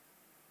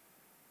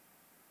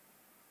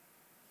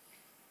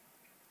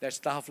 That's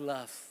tough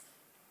love.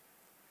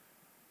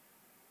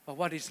 But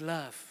what is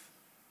love?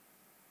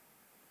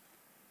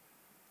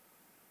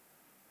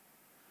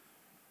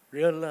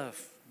 Real love,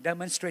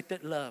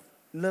 demonstrated love,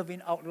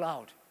 loving out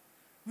loud.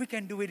 We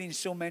can do it in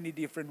so many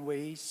different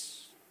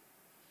ways.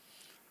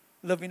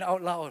 Loving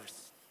out loud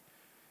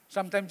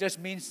sometimes just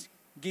means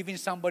giving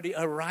somebody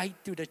a ride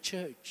to the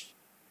church.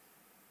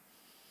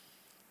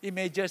 It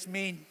may just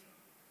mean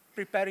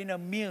preparing a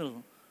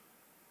meal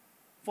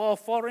for a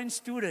foreign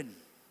student.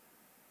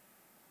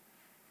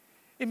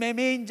 It may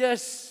mean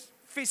just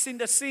fixing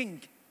the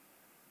sink.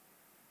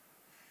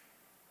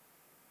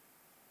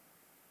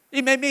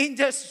 It may mean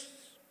just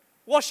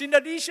washing the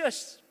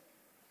dishes,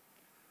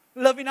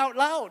 loving out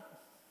loud.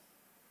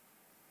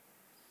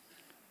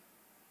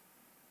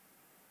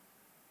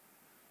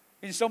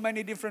 In so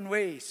many different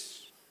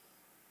ways.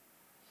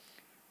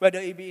 Whether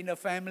it be in the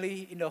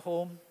family, in the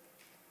home,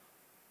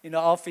 in the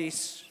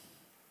office,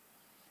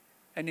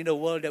 and in the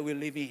world that we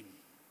live in.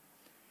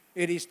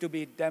 It is to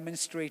be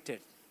demonstrated.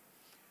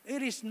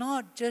 It is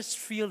not just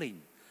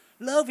feeling.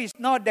 Love is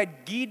not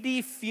that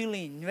giddy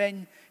feeling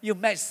when you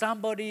met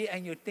somebody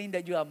and you think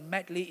that you are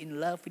madly in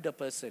love with the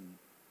person.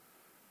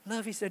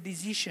 Love is a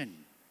decision.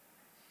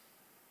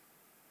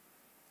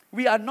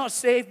 We are not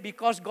saved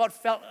because God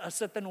felt a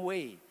certain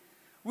way.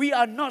 We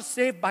are not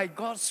saved by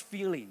God's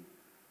feeling.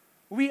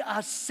 We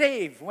are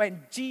saved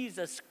when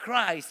Jesus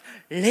Christ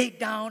laid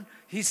down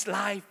His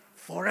life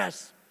for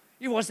us.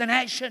 It was an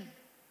action.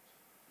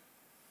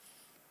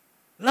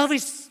 Love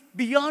is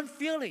beyond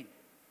feeling.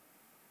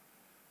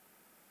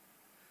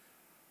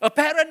 A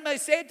parent may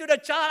say to the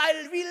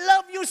child, we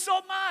love you so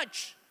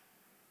much.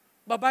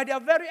 But by their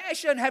very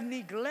action have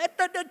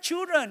neglected the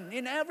children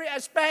in every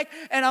aspect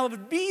and are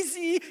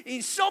busy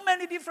in so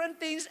many different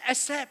things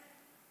except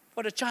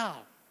for the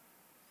child.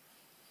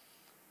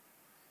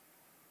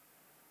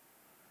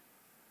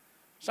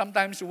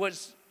 Sometimes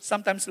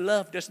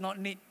love does not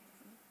need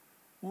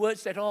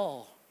words at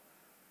all.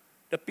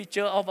 The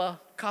picture of a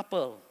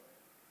couple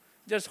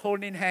just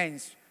holding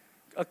hands.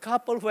 A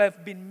couple who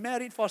have been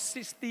married for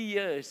 60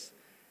 years,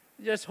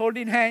 just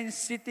holding hands,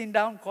 sitting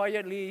down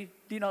quietly,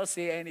 did not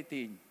say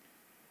anything.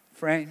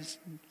 Friends,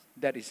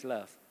 that is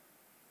love.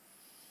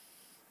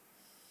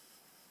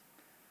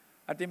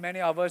 I think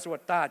many of us were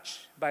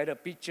touched by the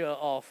picture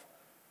of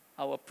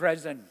our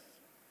present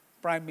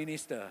Prime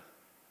Minister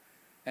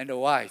and the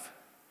wife,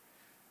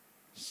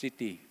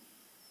 Siti.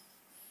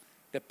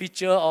 The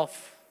picture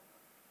of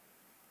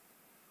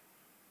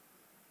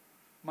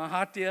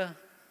Mahathir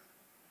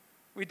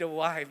with the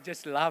wife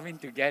just laughing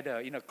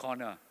together in a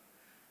corner.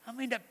 I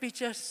mean, that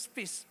picture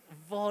speaks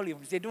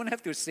volumes. They don't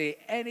have to say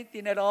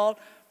anything at all,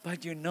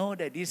 but you know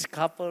that this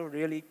couple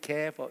really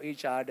care for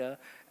each other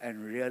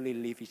and really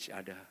love each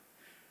other.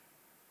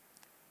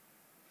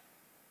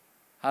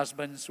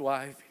 Husband's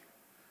wife,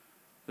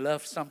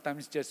 love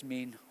sometimes just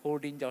means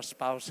holding your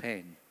spouse's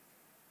hand.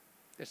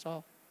 That's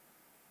all.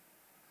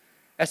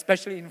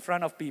 Especially in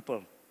front of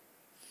people.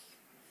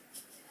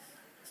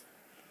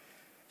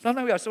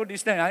 Sometimes we are so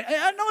distant.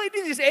 I know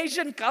this is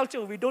Asian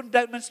culture. We don't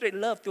demonstrate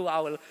love to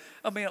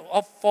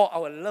for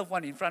our loved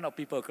one in front of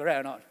people, correct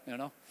or not? You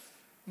know?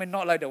 I mean,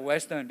 not like the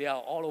Western. They are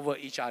all over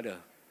each other.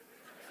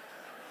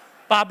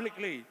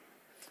 Publicly.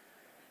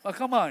 But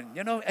come on,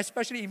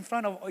 especially in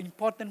front of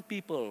important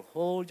people,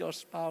 hold your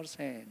spouse's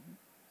hand.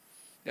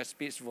 That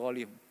speaks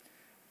volume.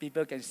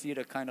 People can see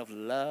the kind of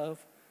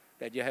love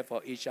that you have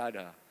for each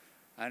other.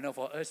 I know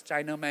for us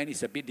Chinamen,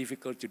 it's a bit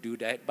difficult to do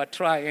that, but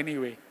try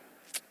anyway.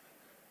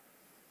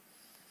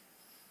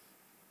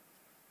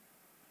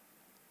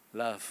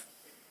 Love.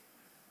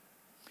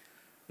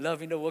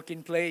 Love in the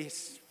working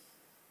place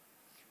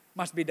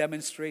must be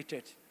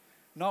demonstrated,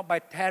 not by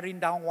tearing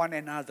down one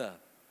another,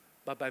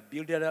 but by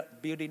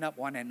building up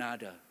one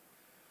another.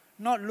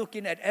 Not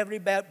looking at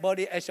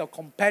everybody as your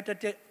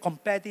competitor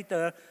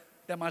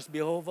that must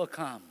be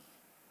overcome,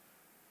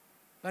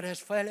 but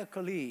as fellow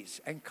colleagues,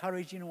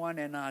 encouraging one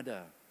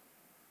another,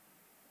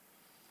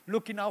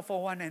 looking out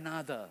for one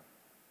another.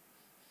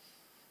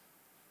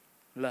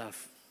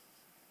 Love.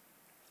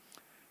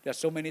 There are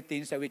so many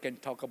things that we can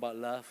talk about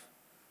love.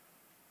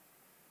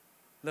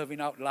 Loving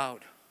out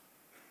loud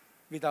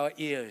with our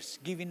ears,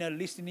 giving a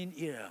listening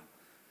ear.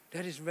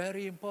 That is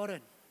very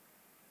important.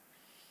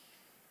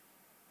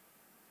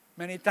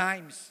 Many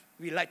times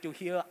we like to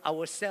hear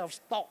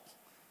ourselves talk.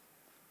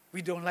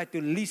 We don't like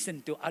to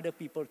listen to other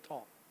people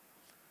talk.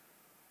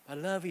 But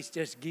love is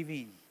just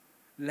giving,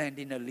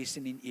 lending a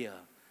listening ear.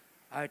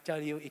 I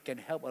tell you, it can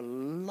help a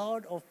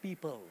lot of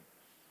people,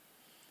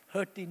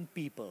 hurting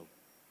people.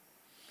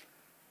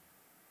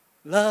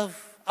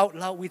 Love out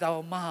loud with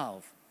our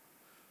mouth.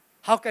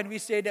 How can we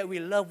say that we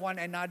love one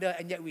another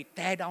and yet we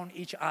tear down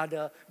each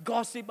other,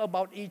 gossip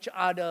about each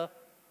other?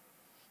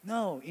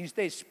 No,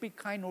 instead speak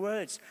kind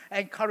words,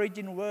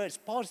 encouraging words,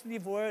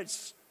 positive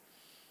words.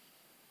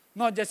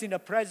 Not just in the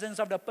presence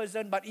of the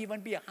person, but even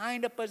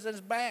behind the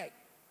person's back.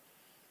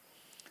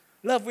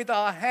 Love with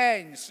our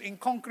hands in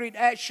concrete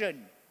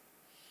action.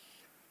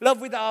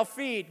 Love with our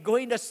feet,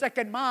 going the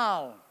second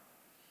mile.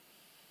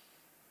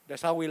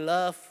 That's how we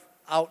love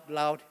out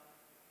loud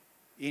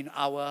in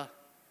our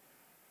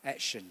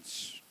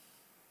actions.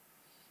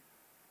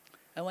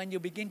 And when you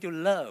begin to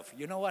love,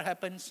 you know what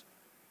happens?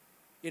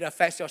 It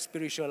affects your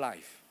spiritual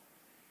life.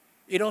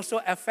 It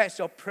also affects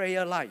your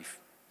prayer life.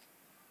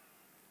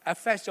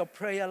 Affects your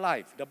prayer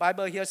life. The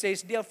Bible here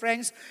says, dear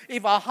friends,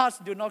 if our hearts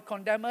do not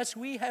condemn us,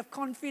 we have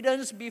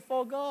confidence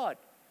before God.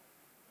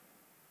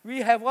 We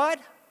have what?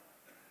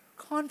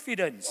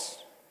 Confidence.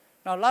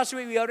 Now, last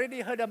week we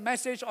already heard a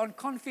message on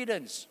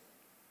confidence.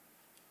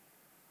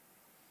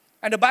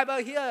 And the Bible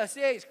here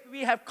says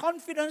we have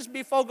confidence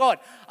before God.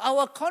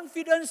 Our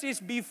confidence is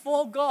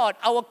before God.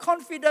 Our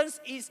confidence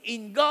is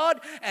in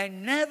God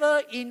and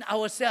never in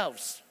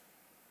ourselves.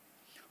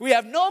 We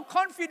have no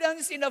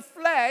confidence in the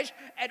flesh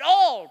at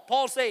all,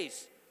 Paul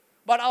says.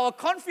 But our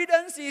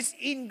confidence is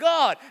in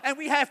God. And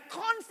we have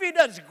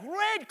confidence,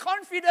 great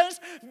confidence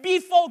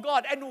before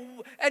God.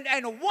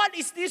 And what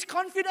is this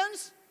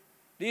confidence?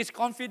 This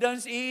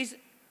confidence is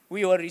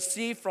we will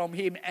receive from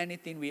Him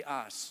anything we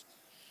ask.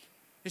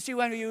 You see,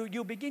 when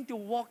you begin to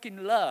walk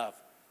in love,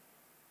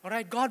 all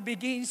right, God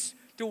begins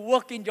to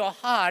work in your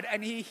heart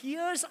and He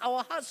hears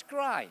our heart's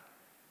cry.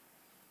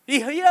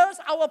 He hears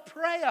our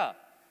prayer.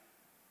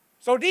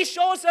 So this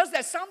shows us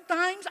that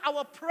sometimes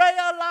our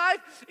prayer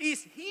life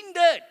is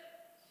hindered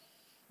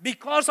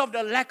because of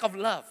the lack of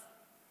love.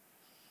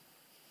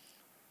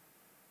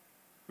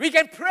 We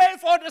can pray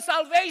for the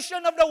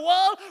salvation of the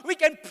world. We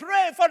can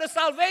pray for the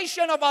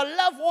salvation of our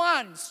loved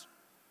ones.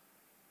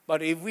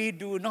 But if we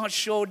do not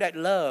show that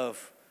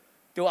love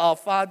to our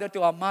father,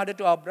 to our mother,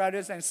 to our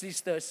brothers and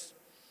sisters,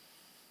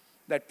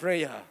 that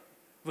prayer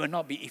will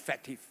not be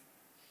effective.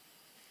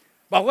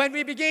 But when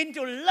we begin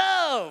to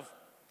love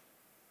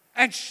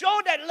and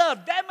show that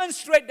love,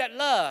 demonstrate that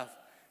love,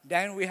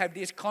 then we have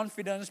this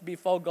confidence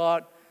before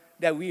God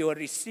that we will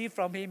receive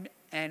from Him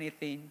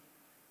anything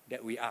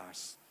that we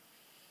ask.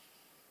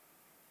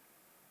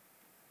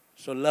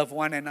 So love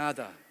one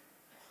another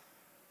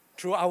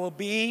through our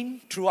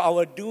being, through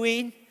our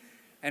doing,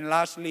 and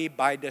lastly,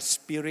 by the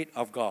Spirit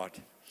of God.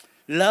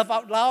 Love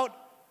out loud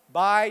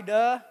by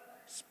the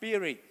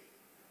Spirit.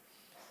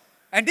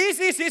 And this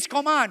is His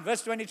command,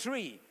 verse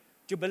 23,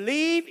 to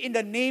believe in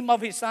the name of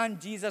His Son,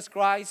 Jesus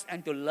Christ,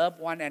 and to love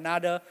one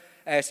another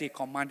as He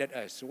commanded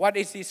us. What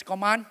is His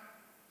command?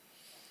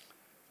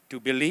 To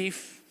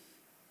believe,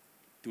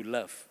 to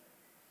love.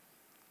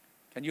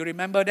 Can you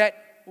remember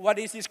that? What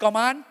is His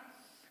command?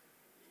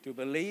 To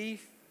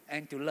believe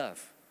and to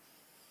love.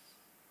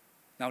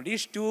 Now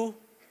these two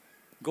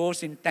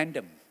goes in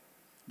tandem.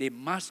 They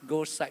must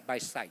go side by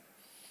side.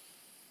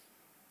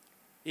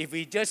 If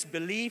we just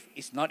believe,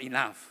 it's not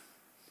enough.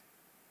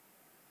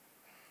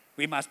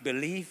 We must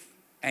believe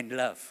and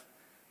love.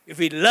 If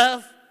we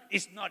love,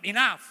 it's not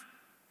enough.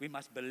 We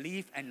must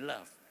believe and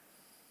love.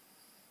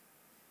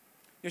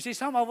 You see,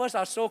 some of us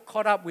are so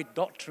caught up with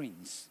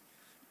doctrines,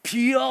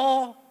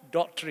 pure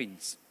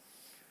doctrines.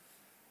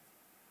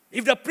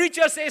 If the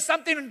preacher says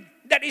something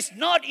that is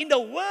not in the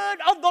word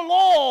of the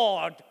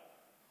Lord,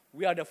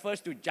 we are the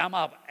first to jump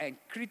up and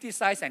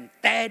criticize and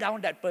tear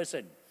down that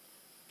person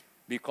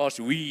because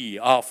we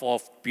are for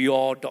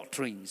pure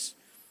doctrines.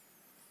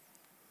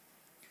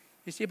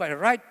 You see, but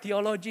right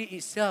theology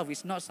itself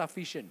is not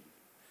sufficient.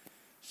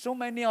 So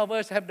many of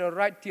us have the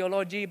right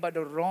theology but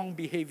the wrong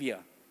behavior.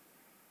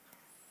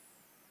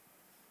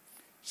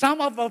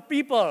 Some of our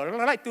people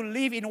like to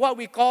live in what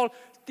we call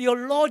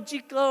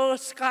theological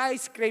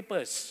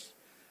skyscrapers.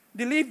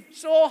 They live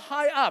so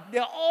high up.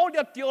 All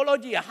their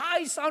theology,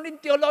 high-sounding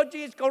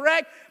theology is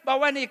correct, but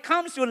when it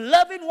comes to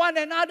loving one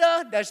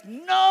another, there's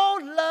no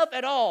love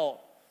at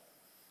all.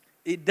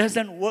 It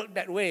doesn't work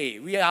that way.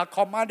 We are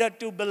commanded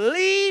to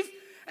believe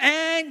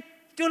and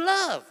to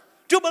love.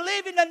 To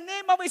believe in the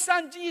name of His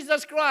Son,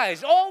 Jesus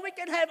Christ. Oh, we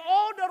can have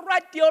all the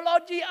right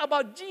theology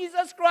about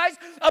Jesus Christ,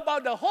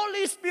 about the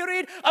Holy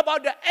Spirit,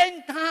 about the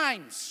end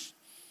times.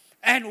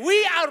 And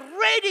we are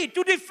ready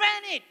to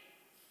defend it.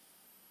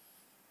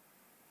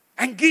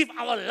 And give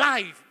our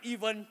life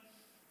even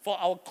for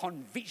our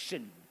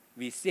conviction.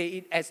 We say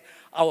it as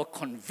our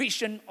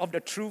conviction of the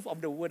truth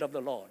of the word of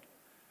the Lord.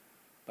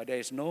 But there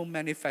is no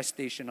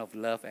manifestation of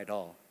love at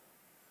all.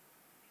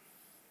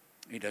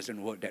 It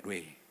doesn't work that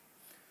way.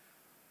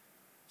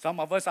 Some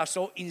of us are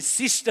so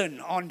insistent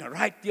on the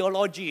right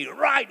theology,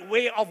 right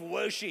way of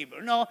worship,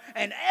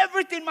 and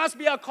everything must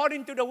be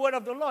according to the word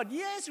of the Lord.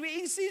 Yes, we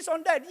insist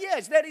on that.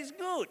 Yes, that is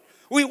good.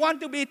 We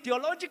want to be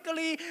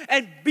theologically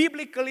and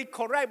biblically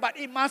correct, but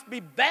it must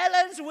be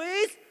balanced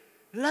with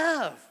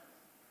love.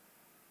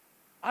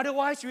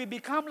 Otherwise, we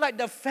become like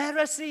the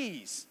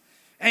Pharisees.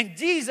 And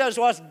Jesus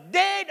was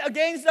dead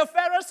against the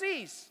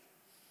Pharisees.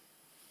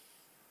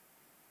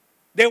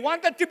 They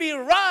wanted to be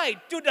right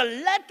to the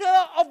letter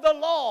of the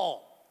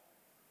law.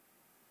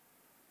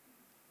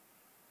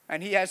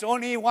 And He has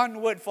only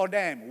one word for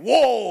them.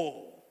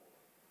 Woe!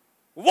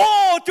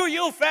 Woe to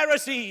you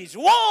Pharisees!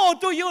 Woe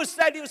to you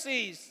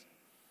Sadducees!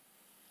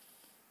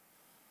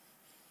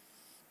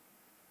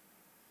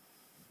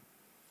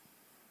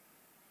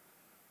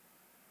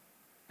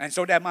 And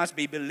so there must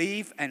be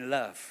belief and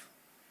love.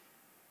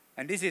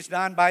 And this is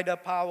done by the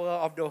power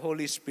of the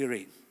Holy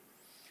Spirit.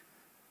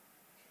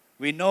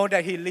 We know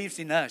that He lives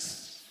in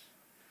us.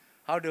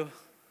 How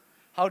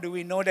do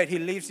we know that He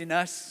lives in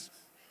us?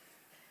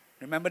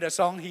 Remember the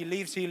song, He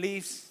lives, He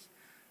lives.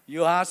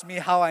 You ask me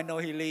how I know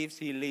He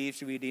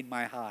lives within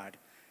my heart.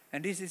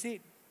 And this is it.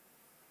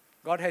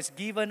 God has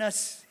given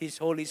us His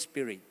Holy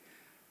Spirit.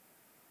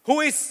 Who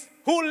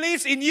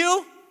lives in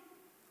you?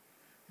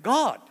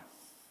 God.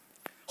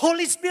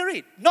 Holy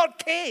Spirit, not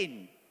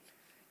Cain.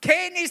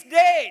 Cain is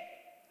dead.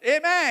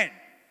 Amen.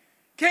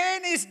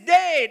 Cain is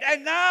dead,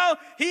 and now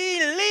he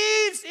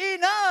lives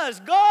in us.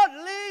 God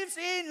lives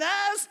in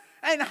us.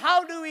 And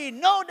how do we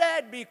know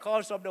that?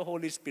 Because of the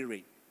Holy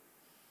Spirit.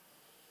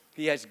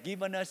 He has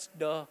given us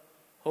the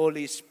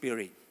Holy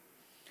Spirit.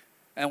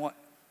 And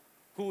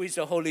who is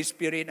the Holy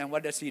Spirit, and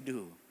what does He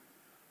do?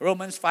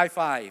 Romans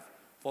 5:5.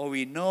 For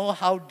we know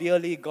how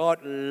dearly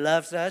God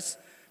loves us,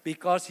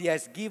 because He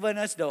has given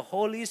us the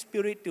Holy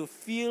Spirit to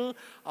fill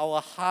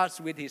our hearts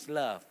with His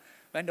love.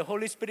 When the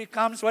Holy Spirit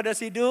comes, what does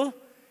He do?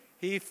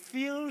 He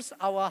fills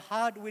our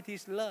heart with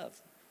His love.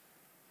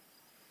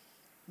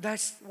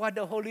 That's what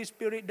the Holy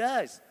Spirit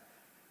does.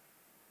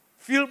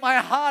 Fill my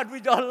heart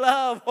with your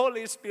love,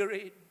 Holy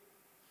Spirit.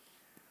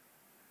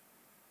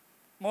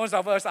 Most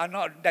of us are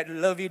not that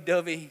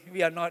lovey-dovey.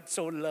 We are not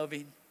so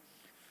loving.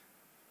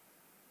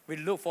 We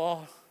look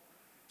for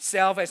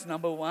self as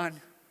number one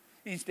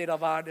instead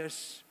of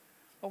others.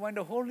 But when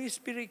the Holy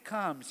Spirit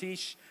comes,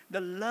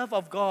 the love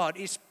of God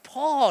is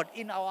poured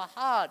in our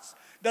hearts.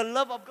 The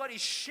love of God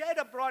is shed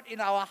abroad in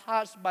our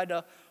hearts by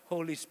the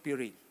Holy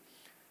Spirit.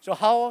 So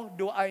how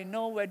do I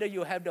know whether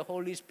you have the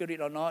Holy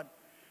Spirit or not?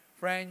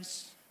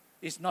 Friends,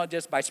 it's not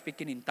just by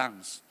speaking in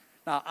tongues.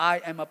 Now,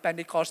 I am a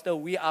Pentecostal.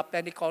 We are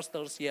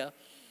Pentecostals here.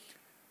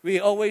 We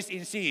always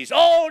insist,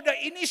 the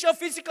initial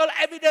physical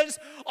evidence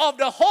of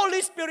the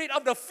Holy Spirit,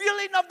 of the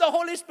filling of the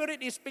Holy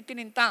Spirit is speaking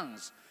in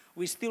tongues.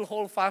 We still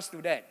hold fast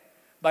to that.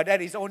 But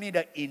that is only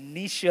the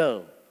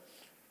initial,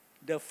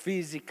 the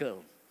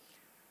physical.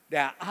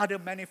 There are other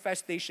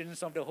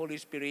manifestations of the Holy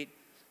Spirit,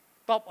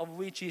 top of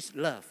which is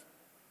love.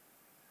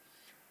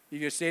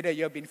 If you say that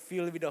you have been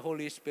filled with the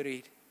Holy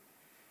Spirit,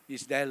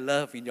 is there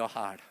love in your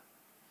heart?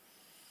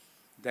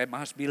 There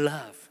must be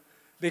love,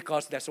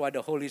 because that's what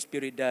the Holy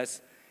Spirit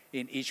does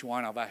in each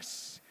one of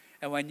us.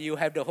 And when you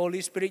have the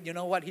Holy Spirit, you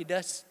know what He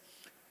does?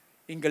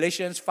 In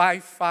Galatians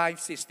 5,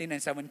 16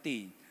 and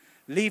 17,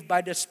 live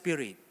by the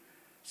Spirit.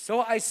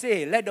 So I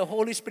say, let the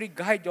Holy Spirit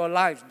guide your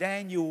lives.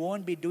 Then you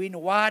won't be doing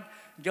what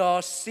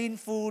your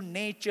sinful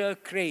nature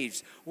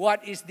craves.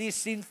 What is this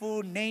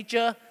sinful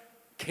nature?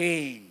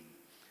 Cain.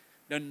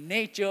 The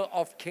nature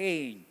of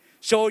Cain.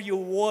 So you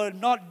will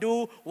not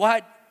do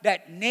what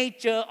that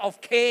nature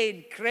of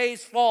Cain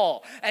craves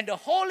for. And the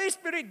Holy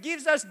Spirit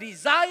gives us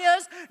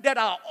desires that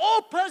are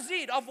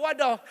opposite of what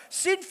the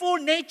sinful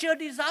nature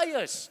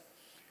desires.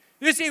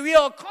 You see, we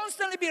will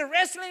constantly be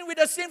wrestling with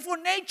the sinful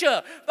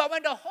nature. But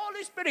when the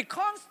Holy Spirit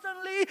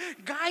constantly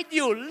guides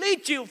you,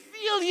 leads you,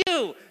 fills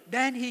you,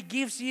 then He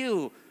gives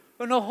you,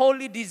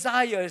 holy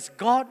desires,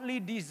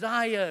 godly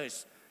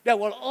desires that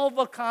will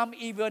overcome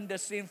even the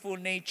sinful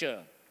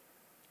nature.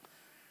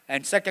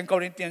 And 2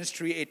 Corinthians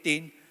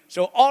 3:18,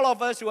 so all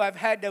of us who have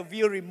had the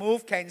veil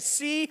removed can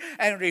see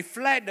and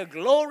reflect the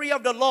glory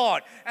of the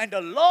Lord. And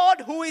the Lord,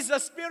 who is the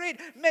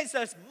Spirit, makes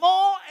us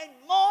more and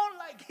more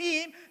like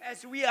Him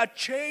as we are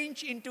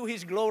changed into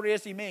His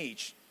glorious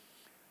image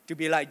to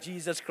be like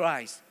Jesus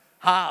Christ.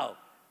 How?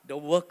 The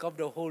work of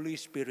the Holy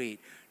Spirit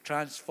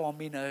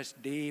transforming us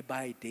day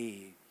by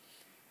day.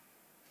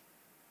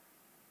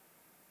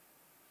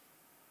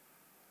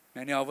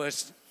 Many of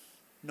us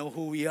know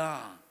who we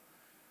are,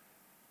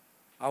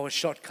 our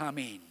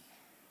shortcoming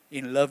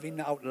in loving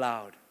out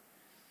loud.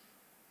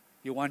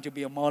 You want to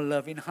be a more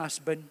loving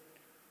husband,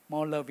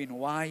 more loving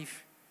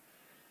wife,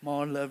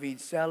 more loving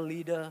cell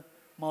leader,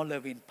 more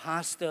loving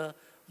pastor,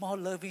 more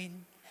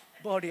loving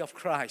body of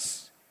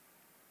Christ.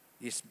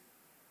 It's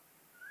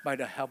by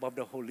the help of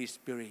the Holy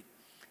Spirit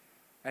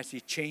as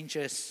He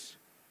changes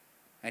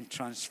and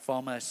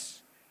transforms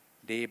us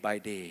day by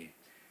day.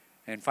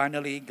 And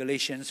finally,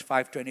 Galatians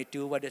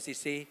 5:22, what does it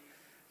say?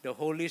 The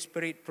Holy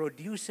Spirit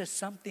produces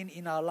something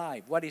in our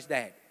life. What is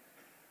that?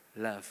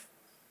 Love.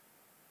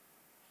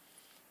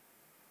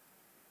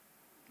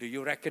 Do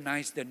you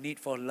recognize the need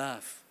for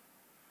love?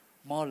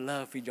 More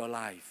love in your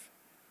life.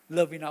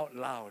 Loving out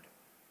loud.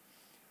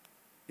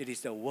 It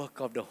is the work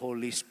of the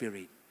Holy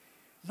Spirit.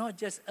 Not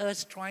just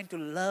us trying to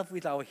love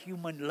with our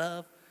human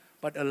love,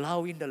 but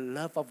allowing the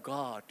love of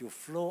God to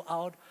flow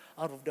out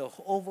of the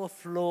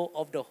overflow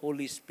of the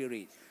Holy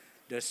Spirit.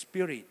 The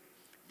Spirit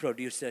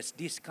produces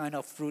this kind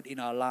of fruit in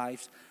our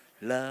lives: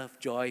 love,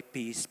 joy,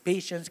 peace,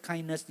 patience,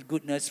 kindness,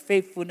 goodness,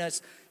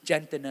 faithfulness,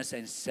 gentleness,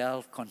 and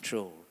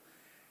self-control.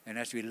 And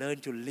as we learn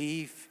to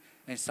live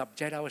and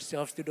subject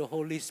ourselves to the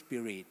Holy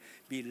Spirit,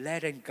 be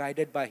led and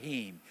guided by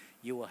Him,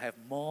 you will have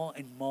more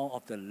and more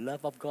of the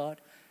love of God,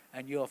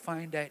 and you will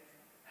find that,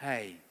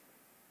 hey,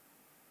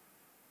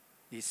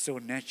 it's so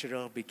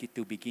natural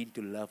to begin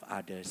to love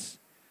others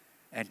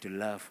and to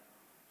love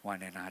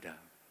one another.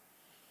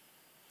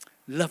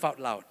 Love out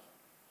loud.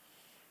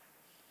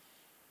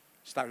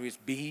 Start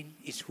with being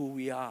is who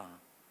we are.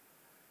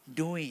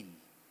 Doing,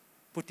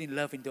 putting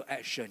love into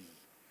action.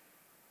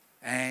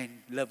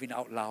 And loving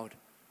out loud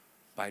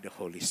by the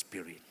Holy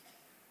Spirit.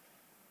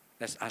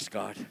 Let's ask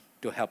God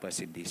to help us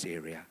in this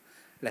area.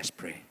 Let's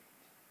pray.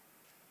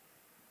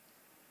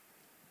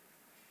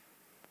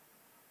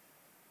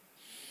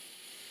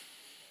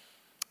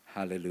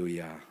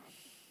 Hallelujah.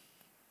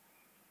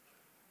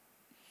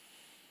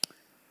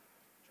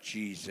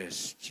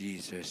 Jesus,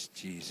 Jesus,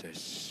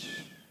 Jesus.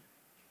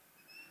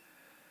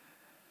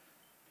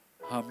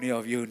 How many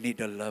of you need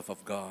the love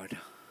of God?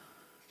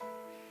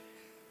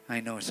 I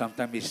know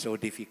sometimes it's so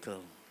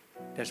difficult.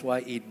 That's why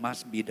it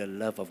must be the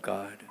love of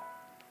God.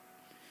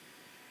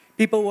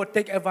 People will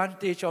take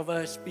advantage of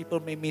us. People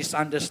may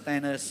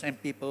misunderstand us.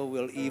 And people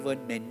will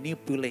even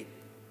manipulate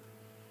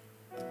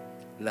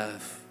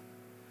love.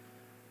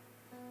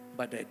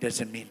 But that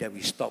doesn't mean that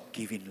we stop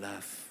giving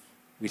love.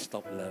 We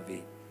stop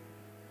loving.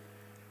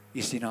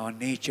 It's in our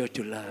nature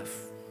to love.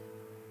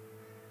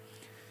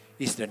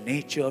 It's the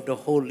nature of the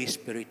Holy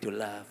Spirit to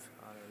love.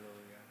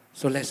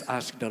 So let's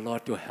ask the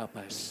Lord to help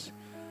us.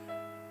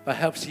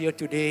 Perhaps here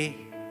today,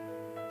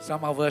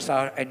 some of us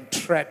are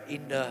entrapped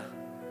in the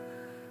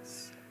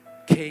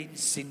Cain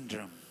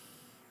syndrome.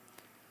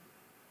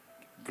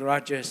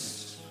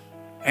 Grudges,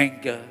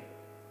 anger,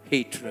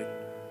 hatred,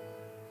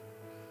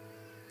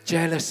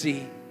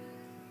 jealousy,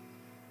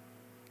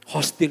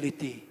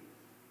 hostility.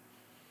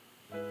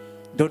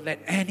 Don't let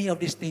any of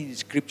these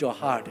things grip your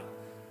heart.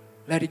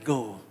 Let it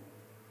go.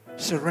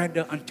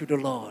 Surrender unto the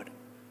Lord.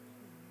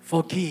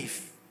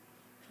 Forgive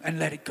and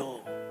let it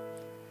go.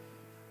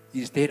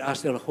 Instead,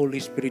 ask the Holy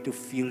Spirit to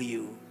fill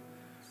you,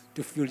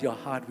 to fill your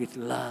heart with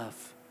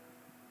love.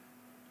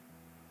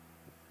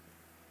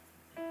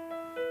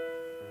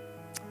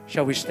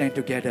 Shall we stand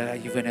together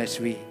even as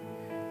we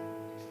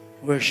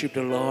worship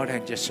the Lord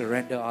and just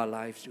surrender our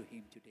lives to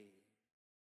Him today?